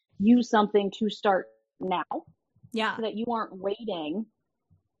give you something to start now. Yeah. So that you aren't waiting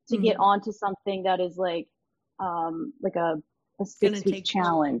to get onto something that is like a 6-week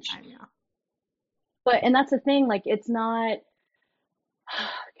challenge. Time, and that's the thing, like, it's not,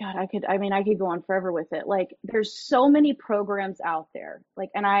 God, I could go on forever with it. Like, there's so many programs out there. Like,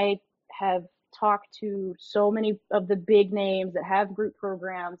 and I have talked to so many of the big names that have group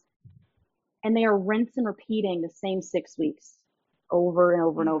programs, and they are rinse and repeating the same 6 weeks over and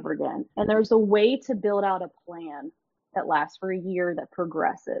over and over again. And there's a way to build out a plan that lasts for a year, that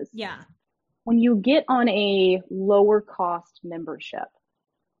progresses. Yeah. When you get on a lower cost membership,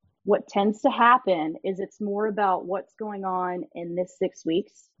 what tends to happen is it's more about what's going on in this 6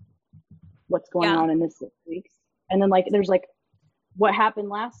 weeks, what's going on in this 6 weeks. And then like, there's like what happened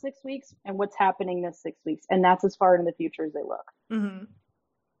last 6 weeks and what's happening this 6 weeks. And that's as far in the future as they look.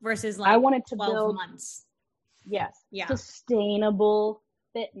 Versus like, I wanted to 12 build months. Yes. Yeah. Sustainable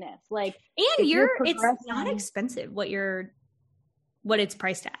fitness. Like, and it's not expensive what it's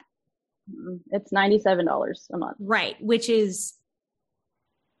priced at. It's $97 a month. Right. Which is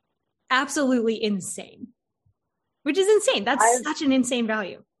absolutely insane. That's such an insane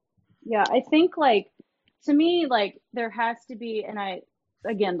value. Yeah. I think like, to me, like, there has to be, and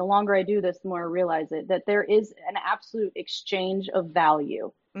again, the longer I do this, the more I realize it, that there is an absolute exchange of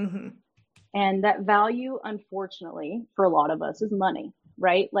value. And that value, unfortunately, for a lot of us is money,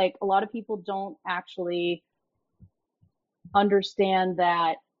 right? Like, a lot of people don't actually understand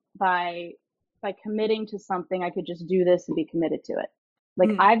that by committing to something, I could just do this and be committed to it. Like,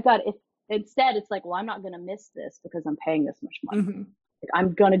 instead it's like, well, I'm not going to miss this because I'm paying this much money. Like,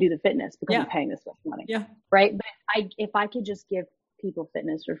 I'm going to do the fitness because I'm paying this much money. Yeah. Right. But if I could just give people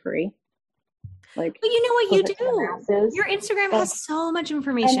fitness for free, like, but you know what you do? Your Instagram has so much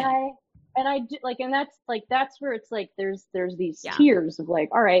information. And I do, like, and that's where it's like, there's these tiers of like,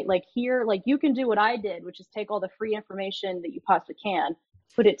 all right, like here, like you can do what I did, which is take all the free information that you possibly can,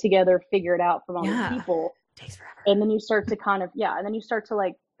 put it together, figure it out from all these people. Takes forever. And then you start to kind of, and then you start to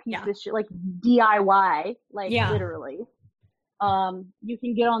like piece this shit, like DIY, like literally. You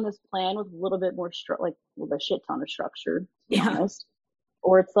can get on this plan with a little bit more with a shit ton of structure, to be honest.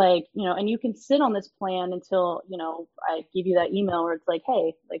 Or it's like, and you can sit on this plan until, I give you that email where it's like,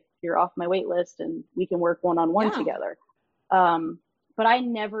 hey, like, you're off my wait list and we can work one-on-one together. but I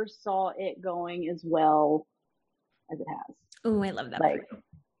never saw it going as well as it has. Oh, I love that. Like,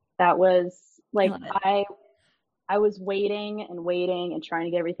 that was like, I was waiting and trying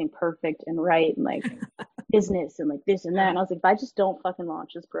to get everything perfect and right, and like business and like this and that. And I was like, if I just don't fucking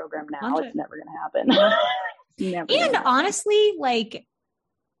launch this program now, it's never going to happen. And honestly, like,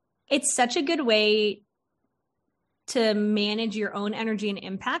 it's such a good way to manage your own energy and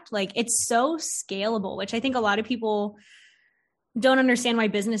impact. Like, it's so scalable, which I think a lot of people don't understand why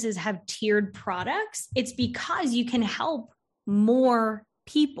businesses have tiered products. It's because you can help more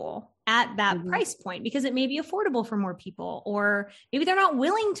people at that price point, because it may be affordable for more people, or maybe they're not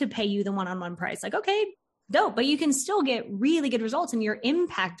willing to pay you the one-on-one price. Like, okay, dope, but you can still get really good results and your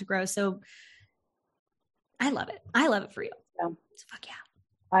impact grows. So I love it. I love it for you. Yeah. So fuck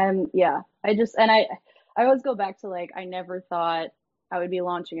yeah. I always go back to, like, I never thought I would be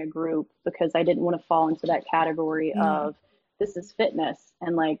launching a group, because I didn't want to fall into that category of this is fitness.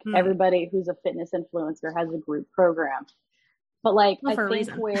 And like everybody who's a fitness influencer has a group program. But like, I think it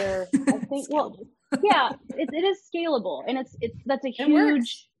is scalable, and that's a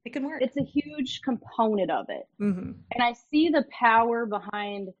huge, it can work. It's a huge component of it. And I see the power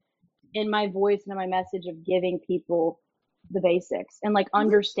behind, in my voice and in my message, of giving people the basics and like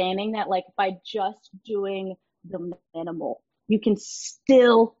understanding that, like, by just doing the minimal, you can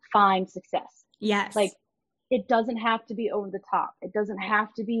still find success. Yes. Like, it doesn't have to be over the top. It doesn't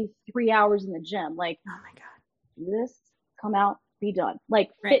have to be 3 hours in the gym. Like, oh my God, do this, come out, be done.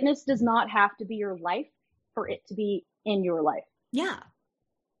 Like, fitness does not have to be your life for it to be in your life. Yeah.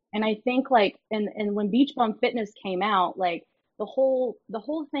 And I think, like, and when Beach Bum Fitness came out, like, the whole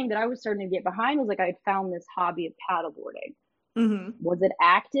thing that I was starting to get behind was, like, I had found this hobby of paddleboarding. Was it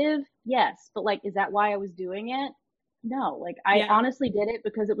active? Yes. But like, is that why I was doing it? No. Like, I honestly did it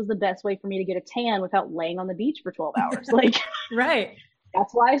because it was the best way for me to get a tan without laying on the beach for 12 hours. Like, right.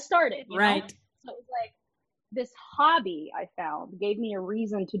 That's why I started. You right. know? So it was like, this hobby I found gave me a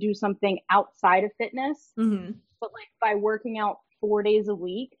reason to do something outside of fitness. But like, by working out 4 days a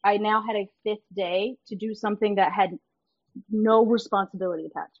week, I now had a 5th day to do something that had no responsibility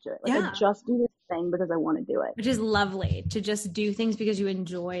attached to it. Like, I just do this thing because I want to do it. Which is lovely. To just do things because you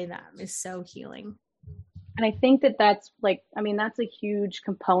enjoy them is so healing. And I think that's like, I mean, that's a huge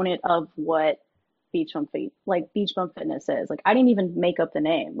component of what Beach Bum Fitness is. Like, I didn't even make up the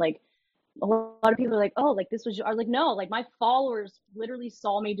name. Like, a lot of people are like, oh, like, this was, I was like, no, like, my followers literally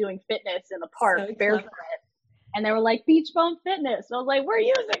saw me doing fitness in the park, barefoot. And they were like, Beach Bum Fitness. So I was like, we're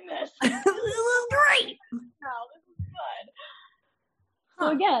using this. This is great. No, this is good. So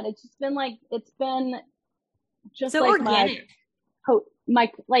again, it's just been like, it's been just so like organic.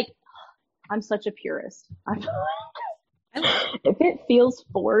 I'm such a purist. If it feels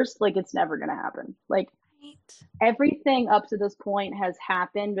forced, like, it's never going to happen. Like, everything up to this point has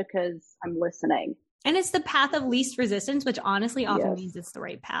happened because I'm listening. And it's the path of least resistance, which honestly often means it's the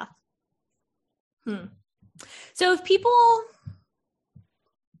right path. So if people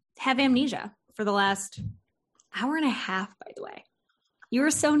have amnesia for the last hour and a half, by the way, you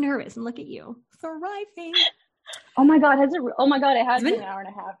were so nervous, and look at you thriving. Oh my God. It has been an hour and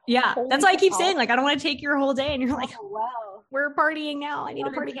a half. Yeah. That's why I keep saying, like, I don't want to take your whole day. And you're like, oh, wow, we're partying now. I need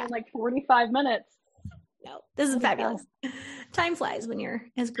to party again. Like 45 minutes. No, this is fabulous. Time flies when you're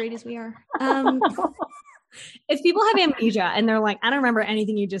as great as we are. If people have amnesia and they're like, I don't remember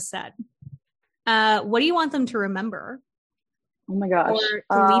anything you just said, what do you want them to remember? Oh my gosh.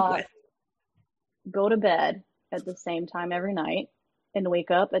 Or to leave with? Go to bed at the same time every night and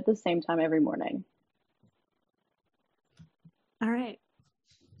wake up at the same time every morning. All right.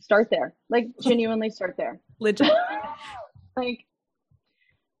 Start there. Like, genuinely start there. Legit. Like,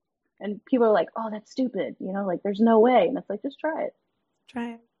 and people are like, oh, that's stupid. You know, like, there's no way. And it's like, just try it.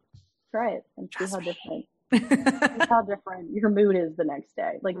 Try it. And see how different your mood is the next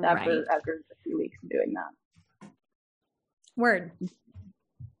day. Like, after a few weeks of doing that. Word.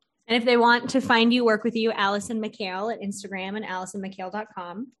 And if they want to find you, work with you, Allison McKail at Instagram and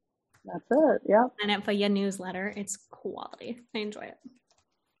AllisonMcKail.com. That's it. Yep. And up for your newsletter. It's quality. I enjoy it.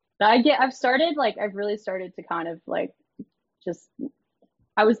 I've really started to kind of like, just,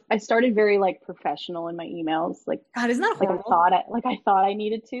 I started very like professional in my emails. Like, God, isn't that horrible? I thought I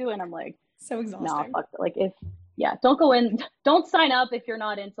needed to, and I'm like, so exhausting. No, fuck it. Like, don't sign up if you're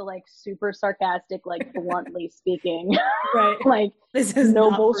not into like super sarcastic, like bluntly speaking. Right. Like, this is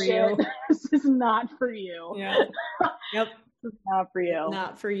no bullshit. This is not for you. Yeah. Yep. This is not for you.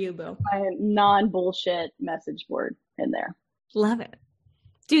 Not for you, boo. My non-bullshit message board in there. Love it.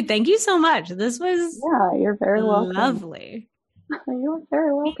 Dude, thank you so much. This was you're very welcome. Lovely. You're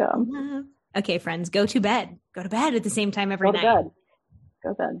very welcome. Okay, friends, go to bed. Go to bed at the same time every night.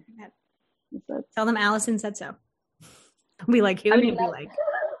 Go then. Tell them Allison said so. I'll be like, who? And you'll be like,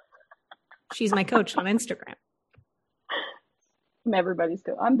 she's my coach on Instagram. I'm everybody's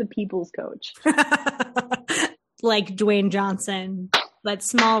coach. I'm the people's coach. Like Dwayne Johnson, but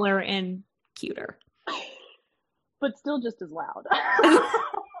smaller and cuter. But still just as loud.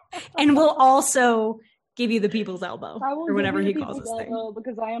 And we'll also give you the people's elbow or whatever he calls this thing.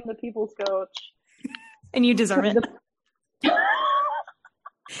 Because I am the people's coach. And you deserve it.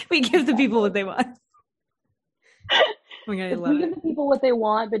 We give the people what they want. We give the people what they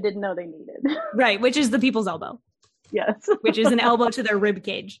want, but didn't know they needed. Right, which is the people's elbow. Yes. Which is an elbow to their rib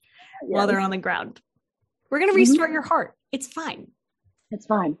cage while they're on the ground. We're going to restore your heart. It's fine. It's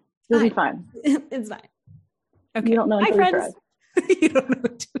fine. It'll be fine. It's fine. Okay. You don't know until you friends. You don't know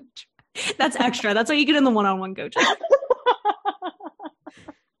until you try. That's extra. That's what you get in the one-on-one coaching.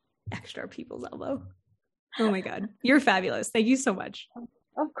 Extra people's elbow. Oh my God. You're fabulous. Thank you so much.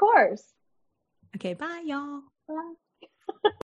 Of course. Okay. Bye, y'all. Bye.